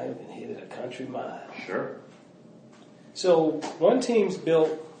that guy who can hit it a country mile. Sure. So one team's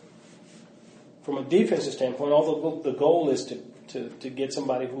built from a defensive standpoint, although the goal is to get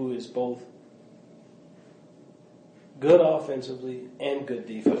somebody who is both good offensively and good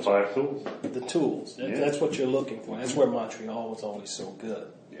defensively. The 5 tools. The tools. That's what you're looking for. That's where Montreal was always so good.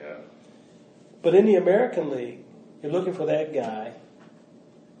 Yeah. But in the American League, you're looking for that guy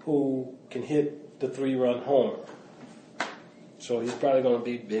who can hit the 3-run homer. So he's probably going to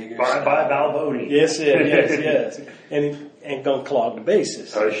be bigger. Bye Balboni. Yes. And going to clog the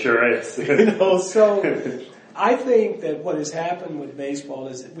bases. Oh, sure is. I think that what has happened with baseball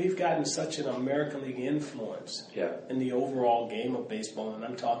is that we've gotten such an American League influence in the overall game of baseball, and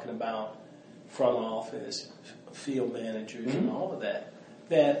I'm talking about front office, field managers, and all of that,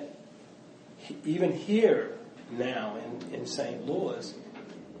 that even here now in St. Louis,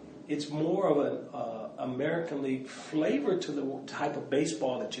 it's more of an American League flavor to the type of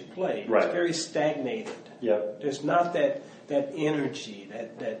baseball that you play. Right. It's very stagnated. Yep. There's not that energy,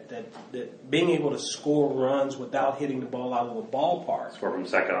 that being able to score runs without hitting the ball out of the ballpark. Score from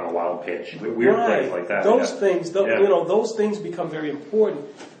second on a wild pitch. Weird plays like that. Those things, those things become very important.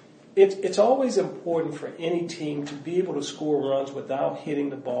 It's always important for any team to be able to score runs without hitting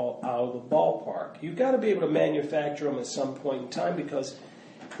the ball out of the ballpark. You've got to be able to manufacture them at some point in time, because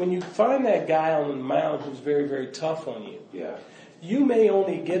when you find that guy on the mound who's very, very tough on you, you may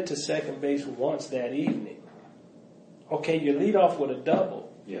only get to second base once that evening. Okay, you lead off with a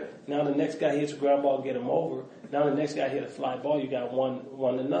double. Yeah. Now the next guy hits a ground ball, get him over. Now the next guy hit a fly ball, you got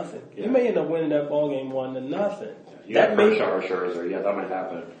 1-0. Yeah. You may end up winning that ball game 1-0. You got Kershaw or Scherzer. That might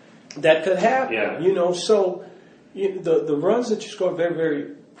happen. That could happen. Yeah. So the runs that you score are very,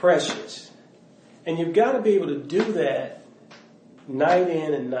 very precious. And you've got to be able to do that night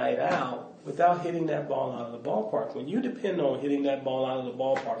in and night out without hitting that ball out of the ballpark. When you depend on hitting that ball out of the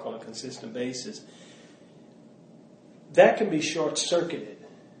ballpark on a consistent basis, that can be short-circuited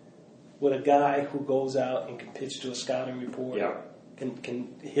with a guy who goes out and can pitch to a scouting report, can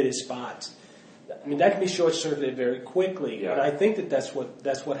hit his spots. I mean, that can be short-circuited very quickly, and I think that's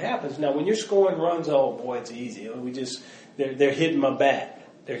what happens. Now, when you're scoring runs, oh boy, it's easy. They're hitting my bat.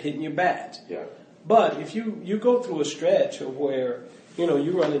 They're hitting your bat. Yeah. But if you go through a stretch of where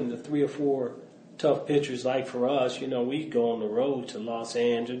you run into 3 or 4 tough pitchers, like for us, we go on the road to Los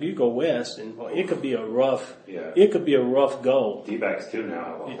Angeles. You go west, and it could be a rough. It could be a rough go. D-backs too now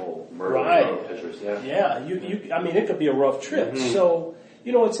have a whole murder of pitchers. Yeah. I mean, it could be a rough trip. Mm-hmm. So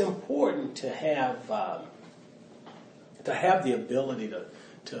it's important to have the ability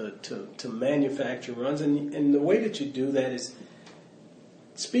to manufacture runs, and the way that you do that is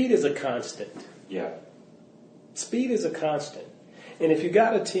speed is a constant. Yeah. Speed is a constant. And if you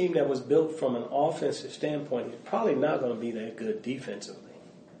got a team that was built from an offensive standpoint, it's probably not going to be that good defensively.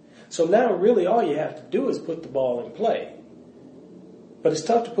 So now really all you have to do is put the ball in play. But it's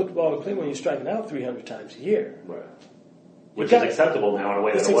tough to put the ball in play when you're striking out 300 times a year. Right. Which is acceptable now in a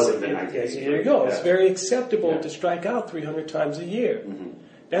way that it wasn't in the 1980s. There you go. Yeah. It's very acceptable to strike out 300 times a year. Mm-hmm.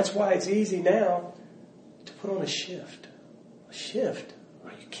 That's why it's easy now to put on a shift. A shift?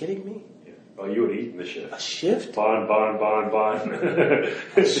 Are you kidding me? Oh, you would eat in the shift. A shift? Bond.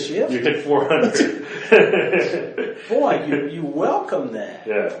 A shift? You hit 400. Boy, you welcome that.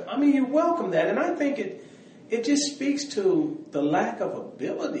 Yeah. I mean, you welcome that. And I think it just speaks to the lack of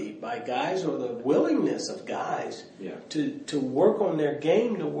ability by guys, or the willingness of guys to work on their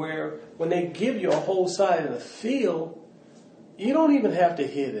game, to where when they give you a whole side of the field, you don't even have to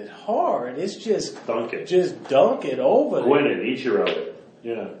hit it hard. It's just dunk it. Just dunk it over. Win it, Ichiro.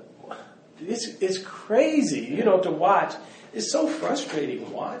 Yeah. It's crazy, to watch. It's so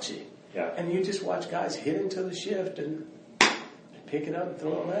frustrating watching. Yeah. And you just watch guys hit into the shift and pick it up and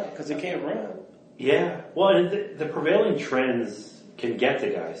throw them out because they can't run. Yeah. Well, and the prevailing trends can get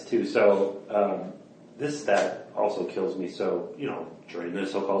to guys too. So this stat also kills me. So, during the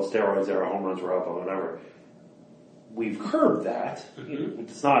so-called steroids era, home runs were up or whatever. We've curbed that. Mm-hmm.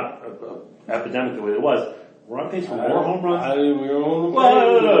 It's not an epidemic the way it was. We're on pace for more home runs.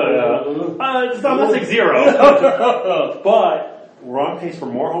 I'm not saying 0. But we're on pace for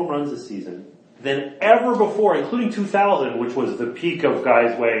more home runs this season than ever before, including 2000, which was the peak of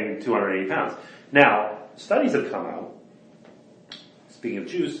guys weighing 280 pounds. Now, studies have come out. Speaking of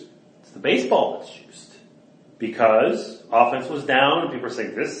juice, it's the baseball that's juiced. Because offense was down, and people are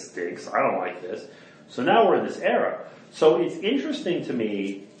saying, this stinks, I don't like this. So now we're in this era. So it's interesting to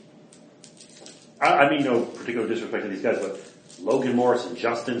me. I mean, no particular disrespect to these guys, but Logan Morrison,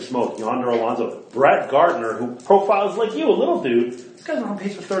 Justin Smoke, Yonder Alonso, Brett Gardner, who profiles like you, a little dude. These guys are on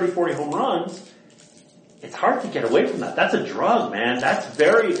pace for 30, 40 home runs. It's hard to get away from that. That's a drug, man. That's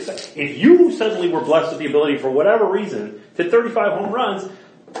very exciting. If you suddenly were blessed with the ability, for whatever reason, to hit 35 home runs,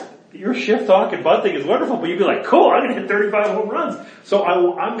 your shift talk and butt thing is wonderful, but you'd be like, cool, I'm going to hit 35 home runs. So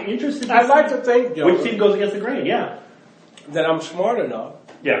I'm interested I'd like to think, Joe, which team goes against the grain, that I'm smart enough.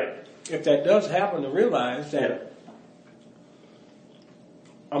 Yeah. If that does happen, to realize that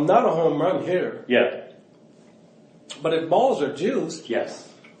I'm not a home run hitter. Yeah. But if balls are juiced, yes.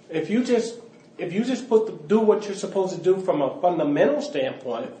 If you just do what you're supposed to do from a fundamental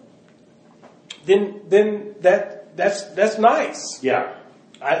standpoint, then that's nice. Yeah.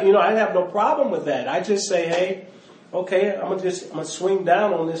 I have no problem with that. I just say, hey, okay, I'm gonna swing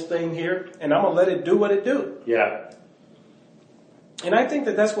down on this thing here, and I'm gonna let it do what it do. Yeah. And I think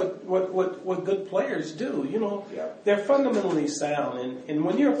that's what good players do. They're fundamentally sound, and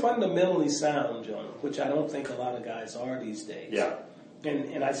when you're fundamentally sound, Jonah, which I don't think a lot of guys are these days. Yeah.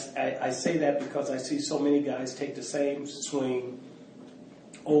 And I say that because I see so many guys take the same swing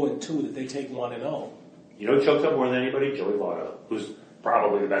 0-2 that they take 1-0. You know who choked up more than anybody? Joey Votto, who's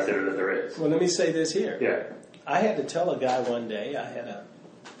probably the best hitter that there is. Well, let me say this here. Yeah. I had to tell a guy one day, I had a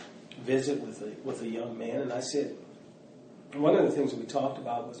visit with a young man, and I said, one of the things that we talked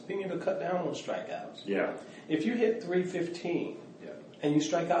about was being able to cut down on strikeouts. Yeah. If you hit 315 and you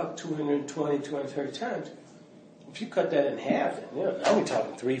strike out 220, 230 times, if you cut that in half, now we're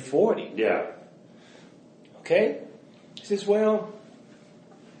talking 340. Yeah. Okay? He says, well,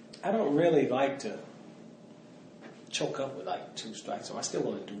 I don't really like to choke up with like 2 strikes, so I still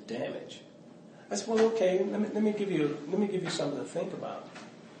want to do damage. I said, well, okay, let me give you something to think about.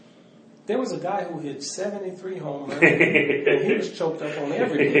 There was a guy who hit 73 home runs, and he was choked up on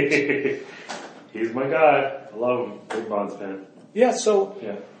every pitch. He's my guy. I love him. Big Bonds fan. Yeah, so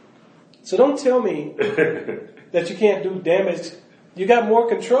don't tell me that you can't do damage. You got more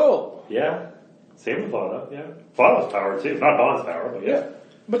control. Yeah. Same with Votto. Yeah. Votto's power too. Not Bond's power, but yeah.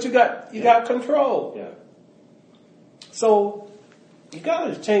 But you got control. Yeah. So you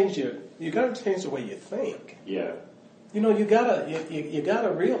gotta change the way you think. Yeah. You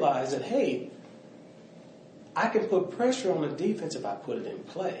gotta realize that, hey, I can put pressure on the defense if I put it in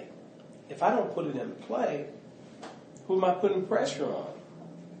play. If I don't put it in play, who am I putting pressure on?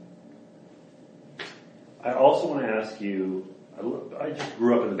 I also want to ask you, I just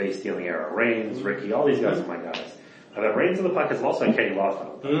grew up in the base stealing era. Raines, Rickey, all these guys are my guys. I've had Raines in the podcast, I've also had Kenny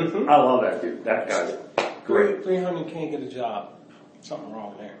Lofton. Mm-hmm. I love that dude. That guy's great. 300 can't get a job. Something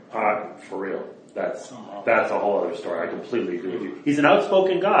wrong there. For real. That's a whole other story. I completely agree with you. He's an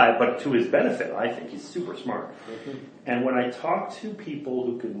outspoken guy, but to his benefit, I think he's super smart. Mm-hmm. And when I talk to people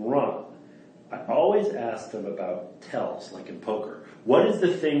who can run, I always ask them about tells, like in poker. What is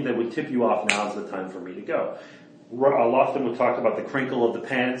the thing that would tip you off? Now's the time for me to go. Lofton would talk about the crinkle of the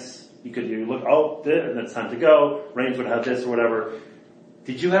pants. You look, and it's time to go. Raines would have this or whatever.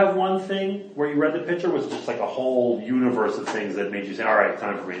 Did you have one thing where you read the pitch, or was it just like a whole universe of things that made you say, all right,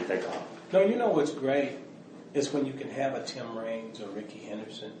 time for me to take off? No, you know what's great is when you can have a Tim Raines or Rickey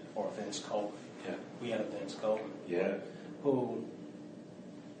Henderson or Vince Coleman. Yeah. We had a Vince Coleman. Yeah. Who,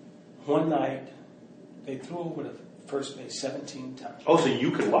 one night, they threw over to first base 17 times. Oh, so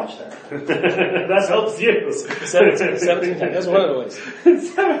you could watch that. That helps you. 17 times. That's one of the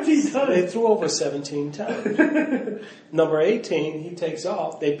ways. 17 times. They threw over 17 times. Number 18, he takes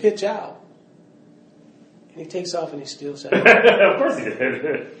off. They pitch out. And he takes off and he steals out. Of course he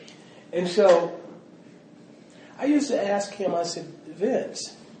did. And so, I used to ask him, I said,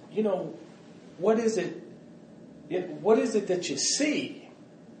 Vince, what is it that you see?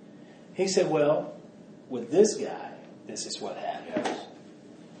 He said, well, with this guy, this is what happens.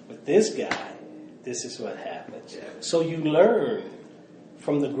 With this guy, this is what happens. So you learn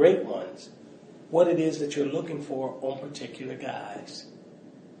from the great ones what it is that you're looking for on particular guys.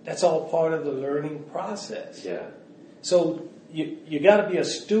 That's all part of the learning process. Yeah. So you got to be a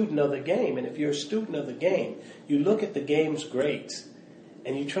student of the game, and if you're a student of the game, you look at the game's greats,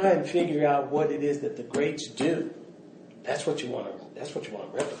 and you try and figure out what it is that the greats do. That's what you want to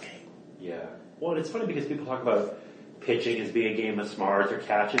replicate. Yeah. Well, it's funny because people talk about pitching as being a game of smarts or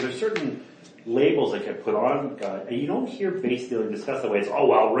catching. There's certain labels that get put on guys, and you don't hear base stealing discussed the way it's,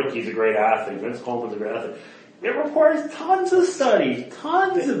 Rickey's a great athlete, Vince Coleman's a great athlete. It requires tons of study,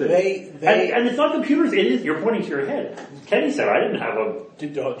 tons of it. And it's not computers, it is, you're pointing to your head. Kenny said, I didn't have a... You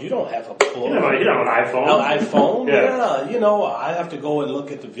don't have a... You don't have an iPhone. An iPhone? Yeah. I have to go and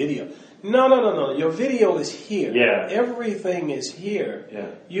look at the video. No. Your video is here. Yeah. Everything is here. Yeah.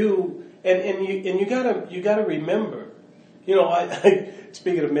 You gotta remember.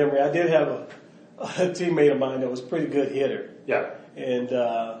 Speaking of memory, I did have a teammate of mine that was a pretty good hitter. Yeah. And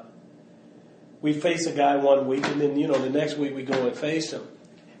we faced a guy one week, and then the next week we go and face him,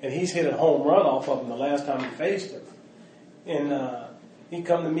 and he's hit a home run off of him the last time we faced him. And he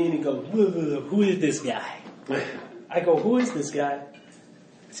come to me and he goes, "Who is this guy?" I go, "Who is this guy?"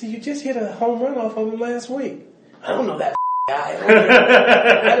 I said, "You just hit a home run off of him last week." "I don't know that guy.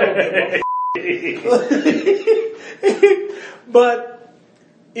 I don't But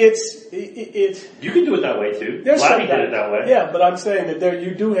it's you can do it that way too. Larry did it that way. Yeah, but I'm saying that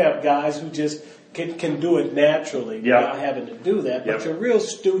you do have guys who just can do it naturally without having to do that. But you're real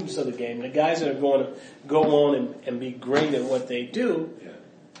students of the game. The guys that are going to go on and be great at what they do,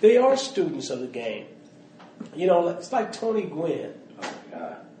 They are students of the game. You know, it's like Tony Gwynn. Oh, my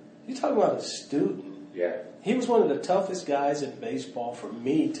God. You're talking about a student. Yeah. He was one of the toughest guys in baseball for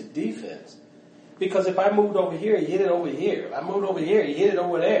me to defense. Because if I moved over here, he hit it over here. If I moved over here, he hit it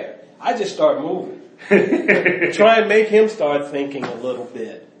over there. I just start moving. Try and make him start thinking a little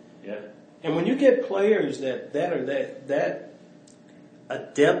bit. Yeah. And when you get players that are that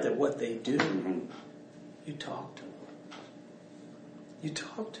adept at what they do, you talk to them. You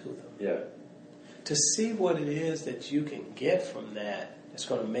talk to them. Yeah. To see what it is that you can get from that, it's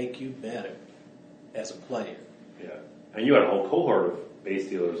going to make you better as a player. Yeah. And you had a whole cohort of base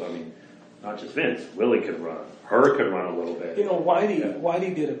stealers. I mean, not just Vince. Willie could run. Her could run a little bit. You know,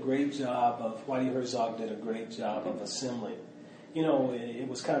 Whitey did a great job of, Whitey Herzog did a great job of assembling. You know, it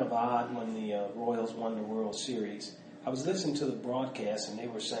was kind of odd when the Royals won the World Series. I was listening to the broadcast and they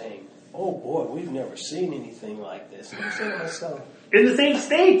were saying, oh boy, we've never seen anything like this. And I'm saying to myself, in the same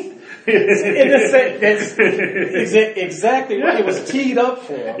state. that's exactly right. It was teed up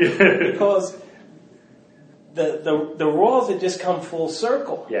for him because the Royals had just come full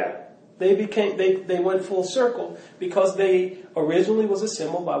circle. Yeah. They went full circle because they originally was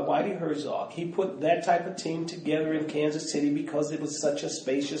assembled by Whitey Herzog. He put that type of team together in Kansas City because it was such a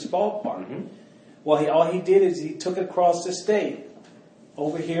spacious ballpark. Mm-hmm. Well, all he did is he took it across the state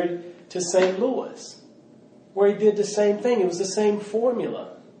over here to St. Louis, where he did the same thing. It was the same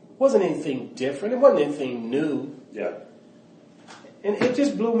formula. It wasn't anything different. It wasn't anything new. Yeah. And it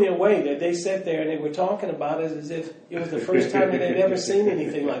just blew me away that they sat there and they were talking about it as if it was the first time that they'd ever seen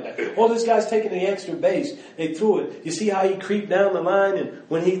anything like that. Oh, this guy's taking the extra base. They threw it. You see how he creeped down the line, and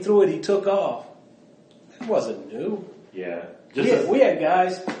when he threw it, he took off. That wasn't new. Yeah. We had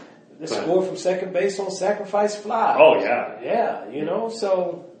guys that scored from second base on sacrifice fly. Oh, yeah. Yeah, you know,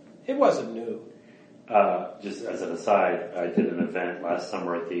 so it wasn't new. Just as an aside, I did an event last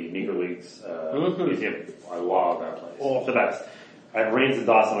summer at the Negro Leagues Museum. I love that place. Oh. It's the best. I have Raines and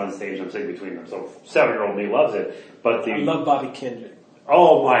Dawson on stage. I'm sitting between them. So 7-year-old me loves it. But I love Bobby Kendrick.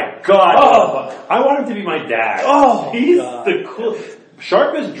 Oh my God! Oh. I want him to be my dad. Oh, he's God. the coolest,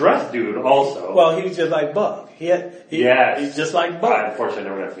 sharpest dressed dude. Also, Well, he was just like Buck. He's just like Buck. Unfortunately, I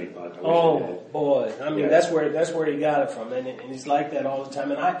never got to meet Buck. I wish I Oh did. boy! I mean, Yeah. that's where he got it from, and he's like that all the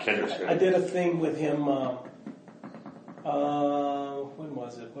time. And Kendrick's great. I did a thing with him. When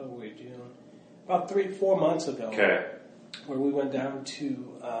was it? What were we doing? About 3-4 months ago. Okay. Where we went down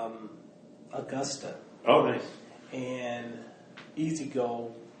to Augusta, Oh, nice. and Easy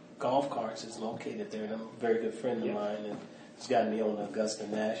Go Golf Carts is located there, and I'm a very good friend of mine, and he's got me on the Augusta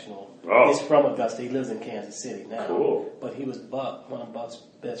National. Oh. He's from Augusta. He lives in Kansas City now. Cool. But he was Buck, one of Buck's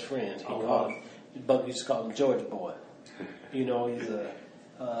best friends. Wow. Buck used to call him Georgia Boy. You know, he's a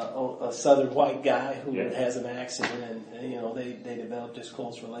southern white guy who has an accent, and you know, they developed this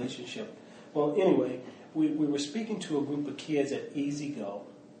close relationship. Well, anyway, we were speaking to a group of kids at Easy Go,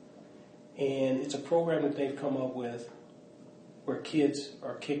 and it's a program that they've come up with where kids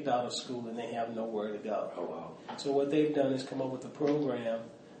are kicked out of school and they have nowhere to go. Oh wow. So what they've done is come up with a program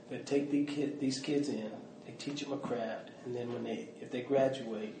that take these kids in, they teach them a craft, and then if they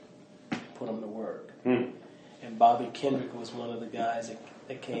graduate, put them to work. And Bobby Kendrick was one of the guys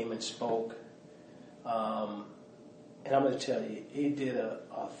that came and spoke. And I'm going to tell you, he did a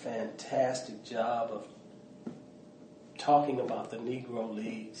fantastic job of talking about the Negro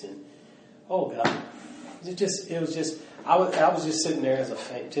Leagues, and oh God, I was just sitting there as a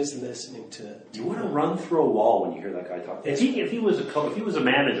fan, just listening to. You want to run through a wall when you hear that guy talk. If he was a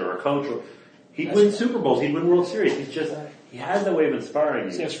manager or a coach, he'd win Super Bowls, he'd win World Series. He has that way of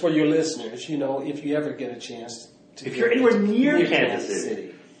inspiring you. Just for your listeners, you know, if you ever get a chance to, if you're anywhere near Kansas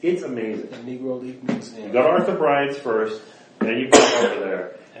City, it's amazing. The Negro League Museum. You go to Arthur Bryant's first, and then you go over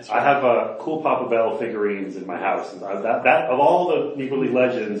there. I have cool Papa Bell figurines in my house. And that of all the Negro League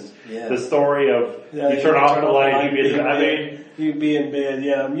legends, the story of you turn off the light, he'd be in bed.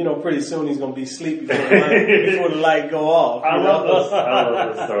 Yeah, you know, pretty soon he's going to be asleep before the light go off. I love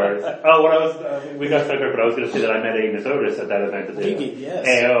those stories. Oh, what I was we got sidetracked, but I was going to say that I met Agnes Otis at that event at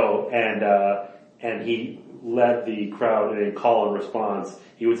the AO, and he led the crowd in a call and response.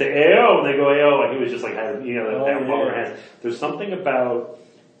 He would say AO, and they go AO, and he was just like, hands. There's something about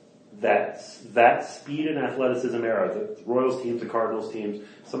that speed and athleticism era, the Royals teams, the Cardinals teams,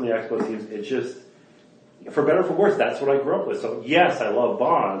 some of the Expos teams, it just, for better or for worse, that's what I grew up with. So yes, I love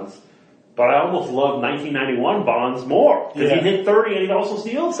Bonds, but I almost love 1991 Bonds more. Because he hit 30 and he'd also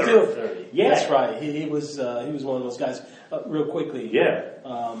steal 30. Still 30. Yeah. That's right. He was one of those guys. Real quickly. Yeah.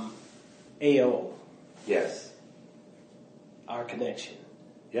 AO. Yes. Our connection.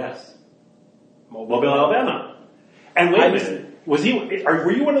 Yes. Mobile, Alabama. And wait a minute. Was he?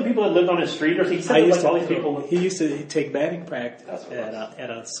 Were you one of the people that lived on his street, or he said like all these people? He used to take batting practice That's what at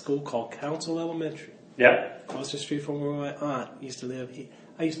a school called Council Elementary. Yeah. Across the street from where my aunt used to live.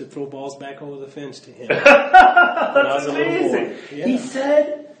 I used to throw balls back over the fence to him. That's amazing. Little boy. Yeah. He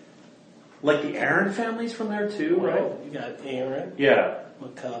said, like the Aaron family's from there too, right? Oh, you got Aaron, Yeah.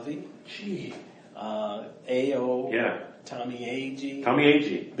 McCovey, Gee. A.O., Yeah. Tommy Agee, Tommy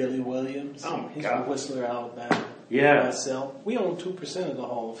Agee. Billy Williams. Oh, my he's God. from Whistler, Alabama. Yeah. Myself. We own 2% of the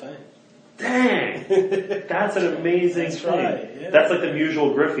Hall of Fame. Dang. That's an amazing That's thing. right, yeah. That's like the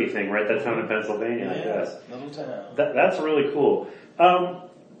usual Griffey thing, right? That town in Pennsylvania, I guess. Little town. That's really cool.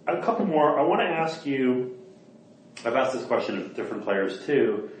 A couple more. I want to ask you, I've asked this question of different players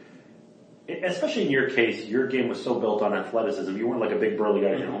too, especially in your case, your game was so built on athleticism. You weren't like a big burly guy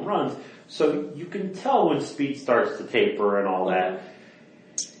hitting home runs, so you can tell when speed starts to taper and all that.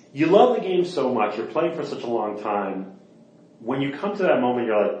 You love the game so much, you're playing for such a long time. When you come to that moment,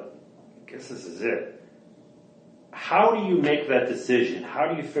 you're like, I guess this is it. How do you make that decision?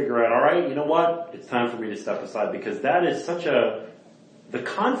 How do you figure out, all right, you know what? It's time for me to step aside, because that is such the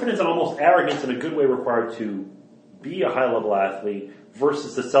confidence and almost arrogance in a good way required to be a high-level athlete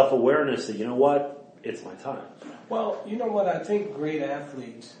versus the self-awareness that, you know what, it's my time. Well, you know what? I think great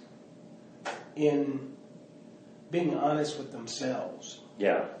athletes, in being honest with themselves,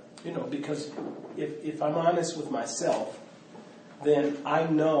 Yeah. you know, because if I'm honest with myself, then I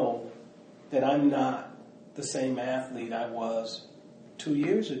know that I'm not the same athlete I was 2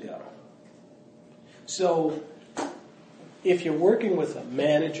 years ago. So if you're working with a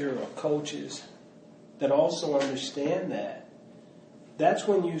manager or coaches that also understand that, that's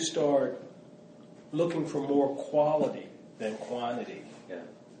when you start looking for more quality than quantity. Yeah.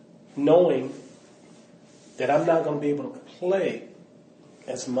 Knowing that I'm not going to be able to play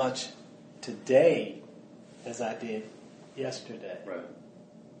as much today as I did yesterday. Right.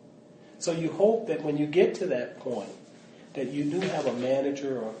 So you hope that when you get to that point, that you do have a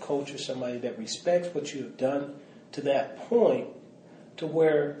manager or a coach or somebody that respects what you have done to that point, to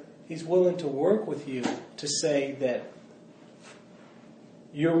where he's willing to work with you to say that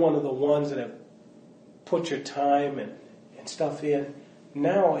you're one of the ones that have put your time and stuff in.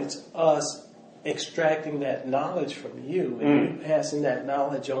 Now it's us extracting that knowledge from you and you passing that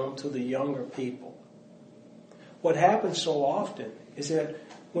knowledge on to the younger people. What happens so often is that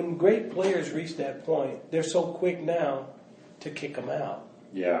when great players reach that point, they're so quick now to kick them out.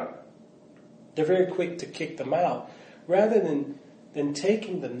 Yeah. They're very quick to kick them out, rather than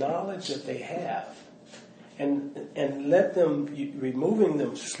taking the knowledge that they have and let them, removing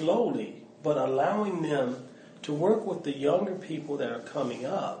them slowly, but allowing them to work with the younger people that are coming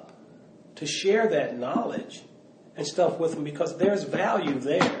up, to share that knowledge and stuff with them, because there's value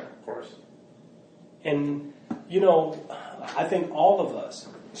there. Of course. And, you know, I think all of us,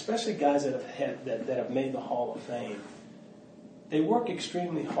 especially guys that have made the Hall of Fame, they work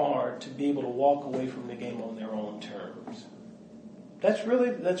extremely hard to be able to walk away from the game on their own terms. That's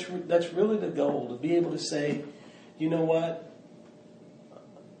really the goal, to be able to say, you know what,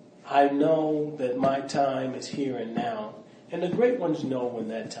 I know that my time is here and now, and the great ones know when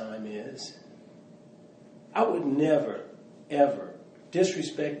that time is. I would never, ever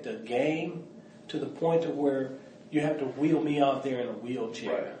disrespect the game to the point of where you have to wheel me out there in a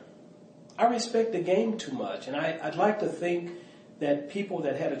wheelchair. Right. I respect the game too much, and I'd like to think that people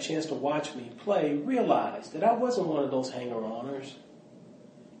that had a chance to watch me play realized that I wasn't one of those hanger-oners.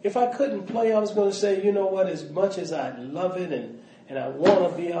 If I couldn't play, I was going to say, you know what, as much as I love it and I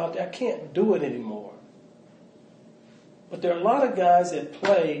want to be out there, I can't do it anymore. But there are a lot of guys that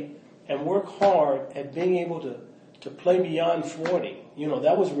play and work hard at being able to play beyond 40. You know,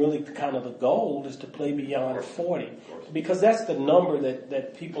 that was really kind of the goal, is to play beyond 40. Because that's the number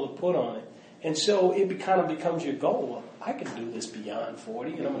that people have put on it. And so it kind of becomes your goal. Well, I can do this beyond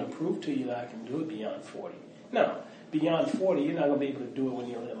 40, and I'm going to prove to you that I can do it beyond 40. Now, beyond 40, you're not going to be able to do it when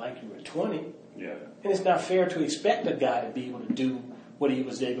you're like you were 20. Yeah. And it's not fair to expect a guy to be able to do what he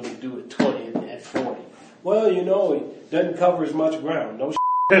was able to do at 20 and at 40. Well, you know, he doesn't cover as much ground. No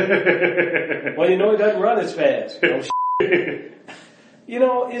Well, you know, he doesn't run as fast. No You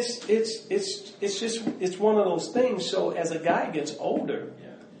know, it's one of those things. So as a guy gets older,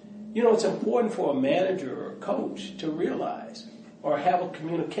 you know, it's important for a manager or a coach to realize or have a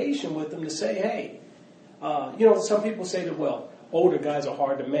communication with them to say, hey, you know, some people say that, well, older guys are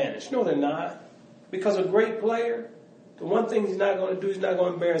hard to manage. No, they're not. Because a great player, the one thing he's not going to do is not going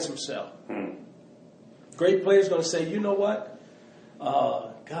to embarrass himself. Great player's going to say, you know what?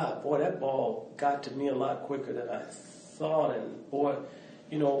 God, boy, that ball got to me a lot quicker than I thought. And, boy,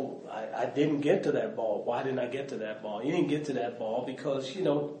 you know, I didn't get to that ball. Why didn't I get to that ball? You didn't get to that ball because, you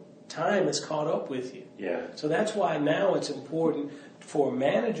know, time has caught up with you. Yeah. So that's why now it's important for a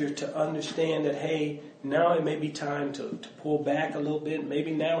manager to understand that, hey, now it may be time to pull back a little bit.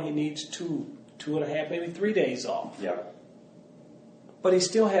 Maybe now he needs 2.5, maybe 3 days off. Yeah. But he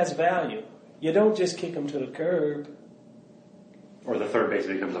still has value. You don't just kick him to the curb. Or the third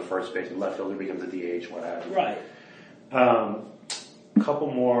baseman becomes a first baseman, left fielder becomes a DH, what have you. Right.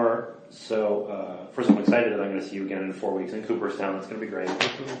 Couple more. So, first I'm excited that I'm going to see you again in 4 weeks in Cooperstown. That's going to be great.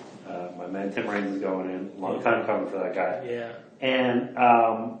 My man Tim Raines is going in. Long time coming for that guy. Yeah. And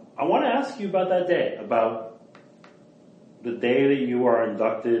I want to ask you about that day, about the day that you are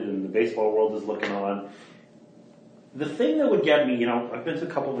inducted and the baseball world is looking on. The thing that would get me, you know, I've been to a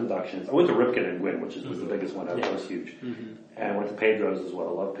couple of inductions. I went to Rickey and Gwynn, which was the biggest one ever. That was huge. And I went to Pedro's as well.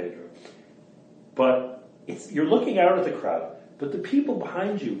 I love Pedro. But you're looking out at the crowd, but the people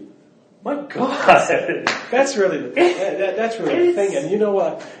behind you, my God. That's really the thing. That's really the thing. And you know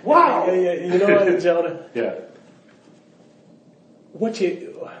what? Wow. You know what, Jonah? Yeah.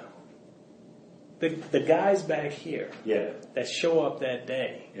 The guys back here Yeah. that show up that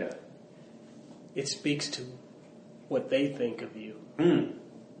day, Yeah. it speaks to what they think of you.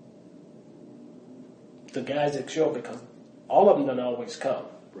 The guys that show up, because all of them don't always come.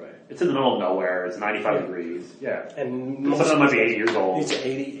 Right. It's in the middle of nowhere. It's 95 degrees. Yeah. And Some of them might be 80 years old. These are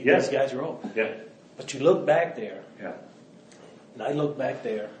 80. Yeah. These guys are old. Yeah. But you look back there, Yeah. and I look back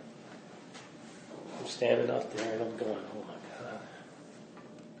there. I'm standing up there, and I'm going, "Oh my God,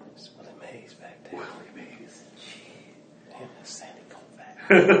 it's Willie Mays back there." Willie Mays. Damn, that's Sandy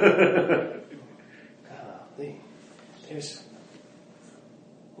Koufax. Golly, there's.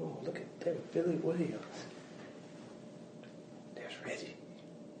 Oh, look at there, Billy Williams. There's Reggie.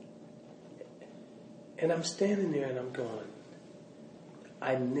 And I'm standing there and I'm going,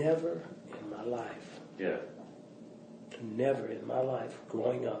 I never in my life, Yeah. never in my life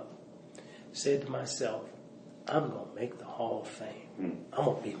growing up, said to myself, I'm going to make the Hall of Fame. I'm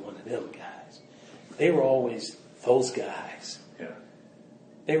going to be one of them guys. They were always those guys. Yeah.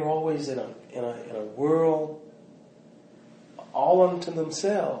 They were always in a world all unto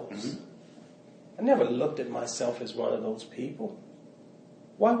themselves. I never looked at myself as one of those people.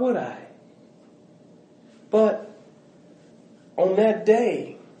 Why would I? But on that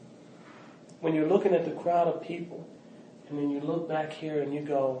day, when you're looking at the crowd of people, and then you look back here and you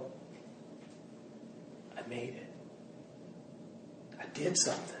go, I made it. I did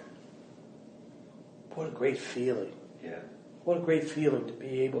something. What a great feeling. Yeah. What a great feeling to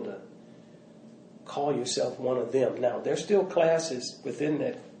be able to call yourself one of them. Now, there's still classes within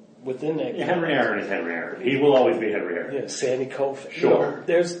that. Yeah, Henry Aaron is Henry Aaron. He will always be Henry Aaron. Yeah, Sandy Koufax. Sure. You know,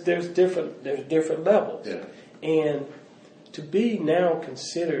 there's different levels. Yeah. And to be now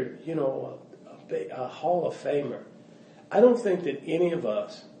considered, you know, a Hall of Famer, I don't think that any of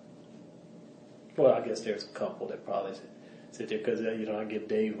us. Well, I guess there's a couple that probably sit there because you know I give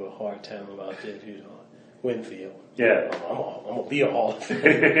Dave a hard time about this. You know, Winfield. Yeah. I'm gonna be a Hall of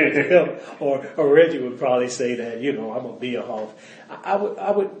Famer. or Reggie would probably say that, you know, I'm gonna be a Hall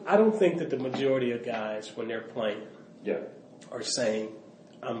of I don't think that the majority of guys when they're playing are saying,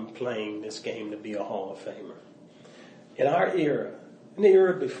 I'm playing this game to be a Hall of Famer. In our era, in the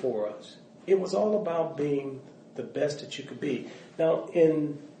era before us, it was all about being the best that you could be. Now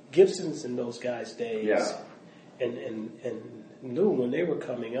in Gibson's and those guys' days and Lou, when they were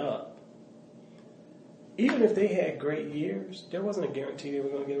coming up, even if they had great years, there wasn't a guarantee they were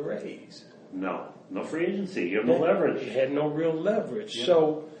going to get a raise. No free agency. You have no leverage. You had no real leverage. Yeah.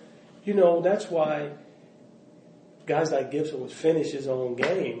 So, you know, that's why guys like Gibson would finish his own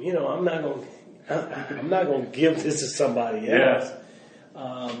game. You know, I'm not going to give this to somebody else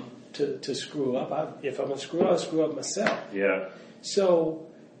to screw up. If I'm going to screw up, I'll screw up myself. Yeah. So,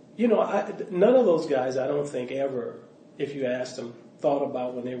 you know, none of those guys, I don't think ever, if you asked them, thought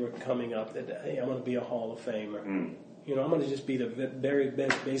about when they were coming up that, hey, I'm going to be a Hall of Famer. You know, I'm going to just be the very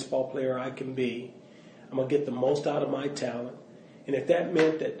best baseball player I can be. I'm going to get the most out of my talent. And if that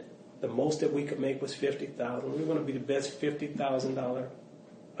meant that the most that we could make was $50,000, we were going to be the best $50,000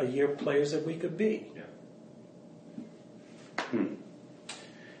 a year players that we could be. Yeah.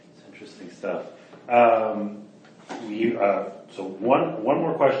 It's interesting stuff. So one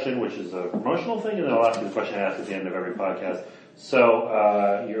more question, which is a promotional thing, and then I'll ask you the question I ask at the end of every podcast. So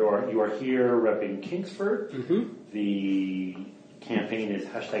you are here repping Kingsford. The campaign is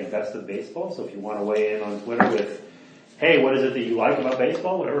 #BestOfBaseball. So if you want to weigh in on Twitter with, hey, what is it that you like about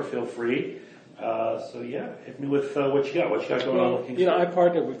baseball? Whatever, feel free. So yeah, hit me with what you got. What you got going on with Kingsford? You know, I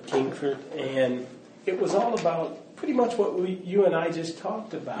partnered with Kingsford, and it was all about pretty much what you and I just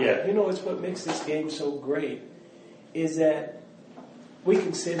talked about. Yeah. You know, it's what makes this game so great is that we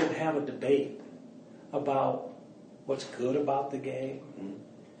can sit and have a debate about what's good about the game,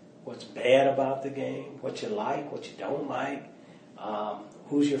 what's bad about the game, what you like, what you don't like,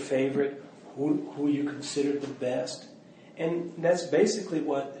 who's your favorite, who you consider the best. And that's basically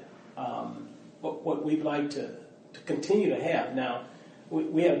what we'd like to continue to have. Now,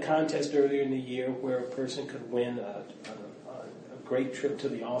 we had a contest earlier in the year where a person could win a great trip to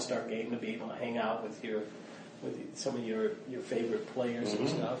the All-Star game to be able to hang out with some of your favorite players and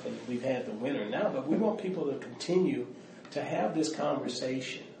stuff. And we've had the winner now, but we want people to continue to have this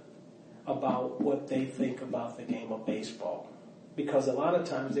conversation about what they think about the game of baseball. Because a lot of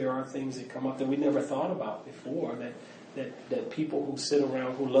times there are things that come up that we never thought about before, that people who sit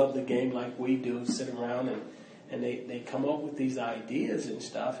around, who love the game like we do, sit around and they come up with these ideas and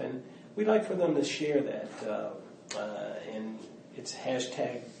stuff, and we'd like for them to share that. And it's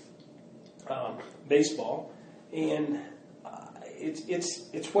hashtag baseball, and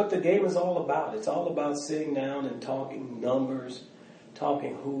it's what the game is all about. It's all about sitting down and talking numbers,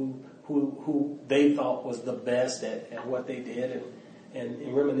 talking who they thought was the best at what they did,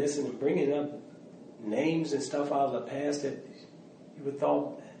 and reminiscing and bringing up names and stuff out of the past that you would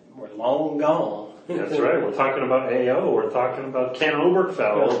thought were long gone. That's right. We're talking about AO. We're talking about Ken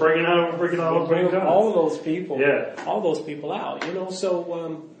Obergefell. We're bringing all of those people. Yeah. All those people out. You know,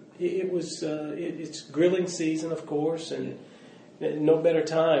 so it's grilling season, of course, and no better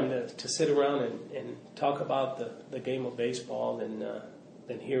time to sit around and talk about the game of baseball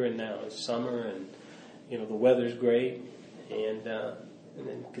than here and now. It's summer, and the weather's great, and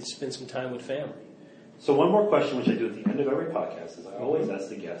then can spend some time with family. So one more question, which I do at the end of every podcast, is I always ask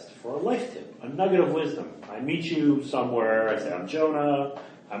the guest for a life tip, a nugget of wisdom. I meet you somewhere, I say, I'm Jonah,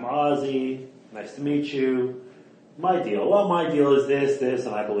 I'm Ozzie, nice to meet you. My deal is this,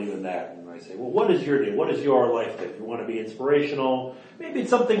 and I believe in that. And I say, well, what is your deal? What is your life tip? You want to be inspirational? Maybe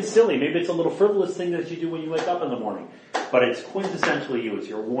it's something silly. Maybe it's a little frivolous thing that you do when you wake up in the morning. But it's quintessentially you. It's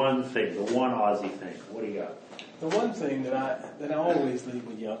your one thing, the one Ozzie thing. What do you got? The one thing that I always leave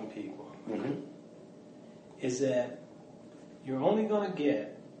with young people is that you're only going to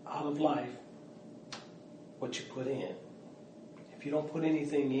get out of life what you put in. If you don't put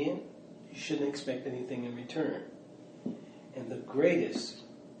anything in, you shouldn't expect anything in return. And the greatest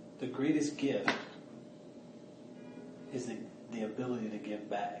gift is the ability to give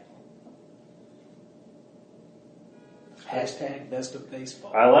back. Hashtag best of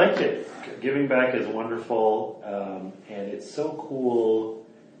baseball. I like it. Giving back is wonderful, and it's so cool.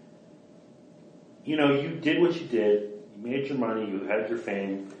 You did what you did. You made your money. You had your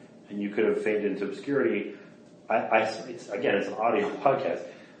fame, and you could have faded into obscurity. It's an audio podcast.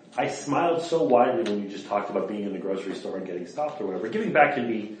 I smiled so widely when you just talked about being in the grocery store and getting stopped or whatever. Giving back can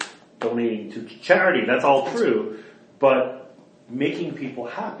be donating to charity. That's all true. But making people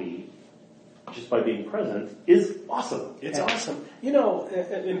happy just by being present is awesome. It's awesome.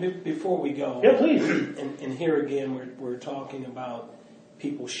 And before we go, yeah, please. And here again, we're talking about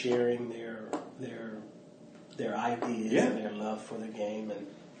people sharing their ideas and their love for the game, and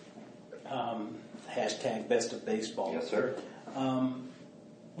hashtag best of baseball. Yes, sir.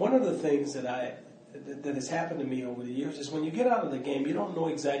 One of the things that has happened to me over the years is when you get out of the game, you don't know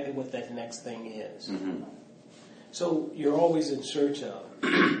exactly what that next thing is. Mm-hmm. So you're always in search of.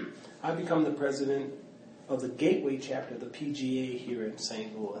 I've become the president of the Gateway chapter of the PGA here in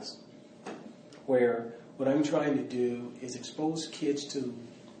St. Louis, where what I'm trying to do is expose kids to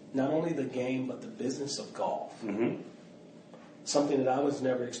not only the game but the business of golf. Mm-hmm. Something that I was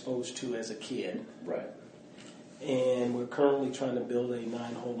never exposed to as a kid. Right. And we're currently trying to build a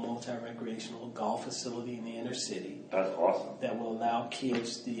 9-hole multi-recreational golf facility in the inner city. That's awesome. That will allow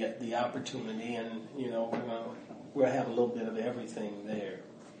kids the opportunity, and we'll have a little bit of everything there.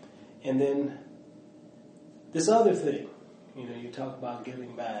 And then this other thing, you talk about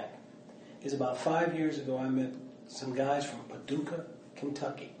giving back, is about 5 years ago I met some guys from Paducah,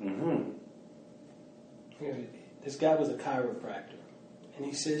 Kentucky. Mm-hmm. This guy was a chiropractor, and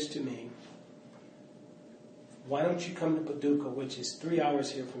he says to me, why don't you come to Paducah, which is 3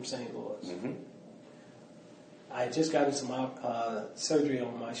 hours here from St. Louis? Mm-hmm. I had just gotten some surgery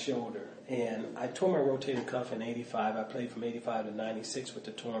on my shoulder, and I tore my rotator cuff in 85. I played from 85 to 96 with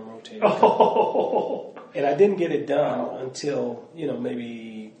the torn rotator cuff. And I didn't get it done until,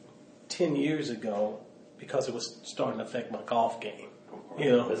 maybe 10 years ago, because it was starting to affect my golf game.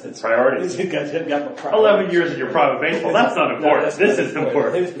 It's priorities. Got my priorities. 11 years in your private baseball. That's not important. This is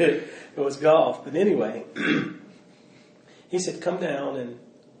important. It was golf. But anyway, he said, come down and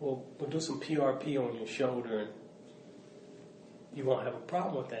well, we'll do some PRP on your shoulder and you won't have a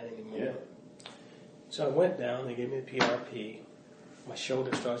problem with that anymore. Yeah. So I went down, they gave me the PRP. My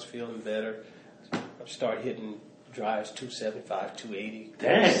shoulder starts feeling better. I start hitting drives 275, 280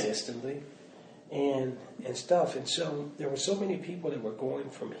 consistently and stuff. And so there were so many people that were going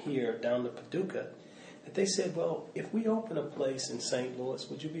from here down to Paducah that they said, well, if we open a place in St. Louis,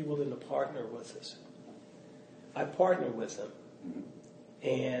 would you be willing to partner with us? I partnered with them.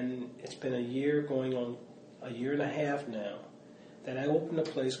 And it's been a year, going on a year and a half now, that I opened a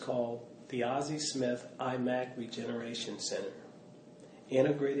place called the Ozzie Smith IMAC Regeneration Center,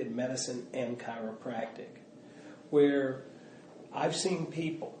 Integrated Medicine and Chiropractic, where I've seen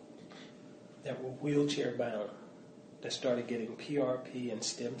people that were wheelchair bound that started getting PRP and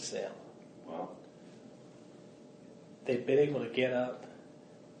stem cell. Wow. They've been able to get up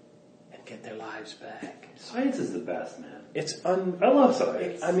and get their lives back. Science is the best, man. I love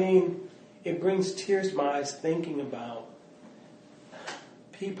science. It brings tears to my eyes thinking about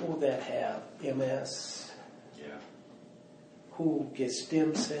people that have MS, who get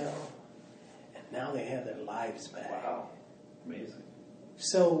stem cell, and now they have their lives back. Wow. Amazing.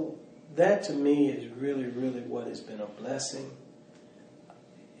 So that to me is really, really what has been a blessing.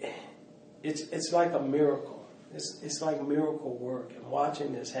 It's like a miracle. It's like miracle work, and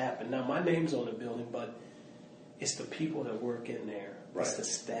watching this happen. Now my name's on the building, but it's the people that work in there. Right. It's the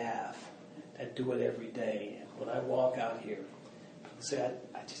staff that do it every day. And when I walk out here, people say,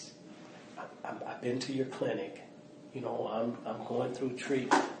 I've been to your clinic. You know, I'm going through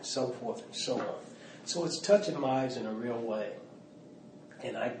treatment, so forth and so on. So it's touching lives in a real way.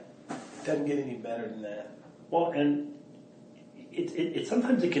 And it doesn't get any better than that. Well, and it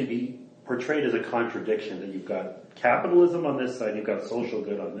sometimes it can be portrayed as a contradiction that you've got capitalism on this side, you've got social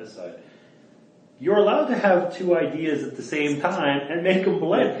good on this side. You're allowed to have two ideas at the same time and make them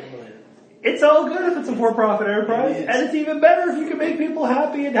blend. It's all good if it's a for-profit enterprise, and it's even better if you can make people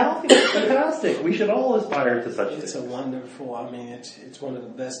happy and healthy. It's fantastic. We should all aspire to such things. It's a wonderful, it's one of the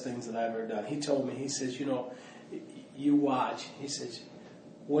best things that I've ever done. He told me, he says, you watch. He says,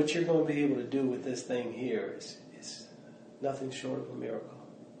 what you're going to be able to do with this thing here is nothing short of a miracle.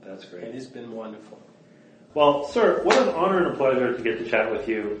 That's great. And it's been wonderful. Well, sir, what an honor and a pleasure to get to chat with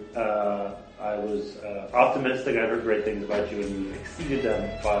you. I was optimistic. I heard great things about you, and you exceeded them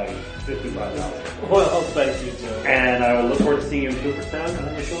by 55,000. Well, thank you, Joe. And I look forward to seeing you in Cooperstown, and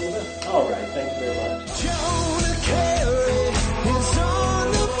I wish you all the best. All right, thank you very much.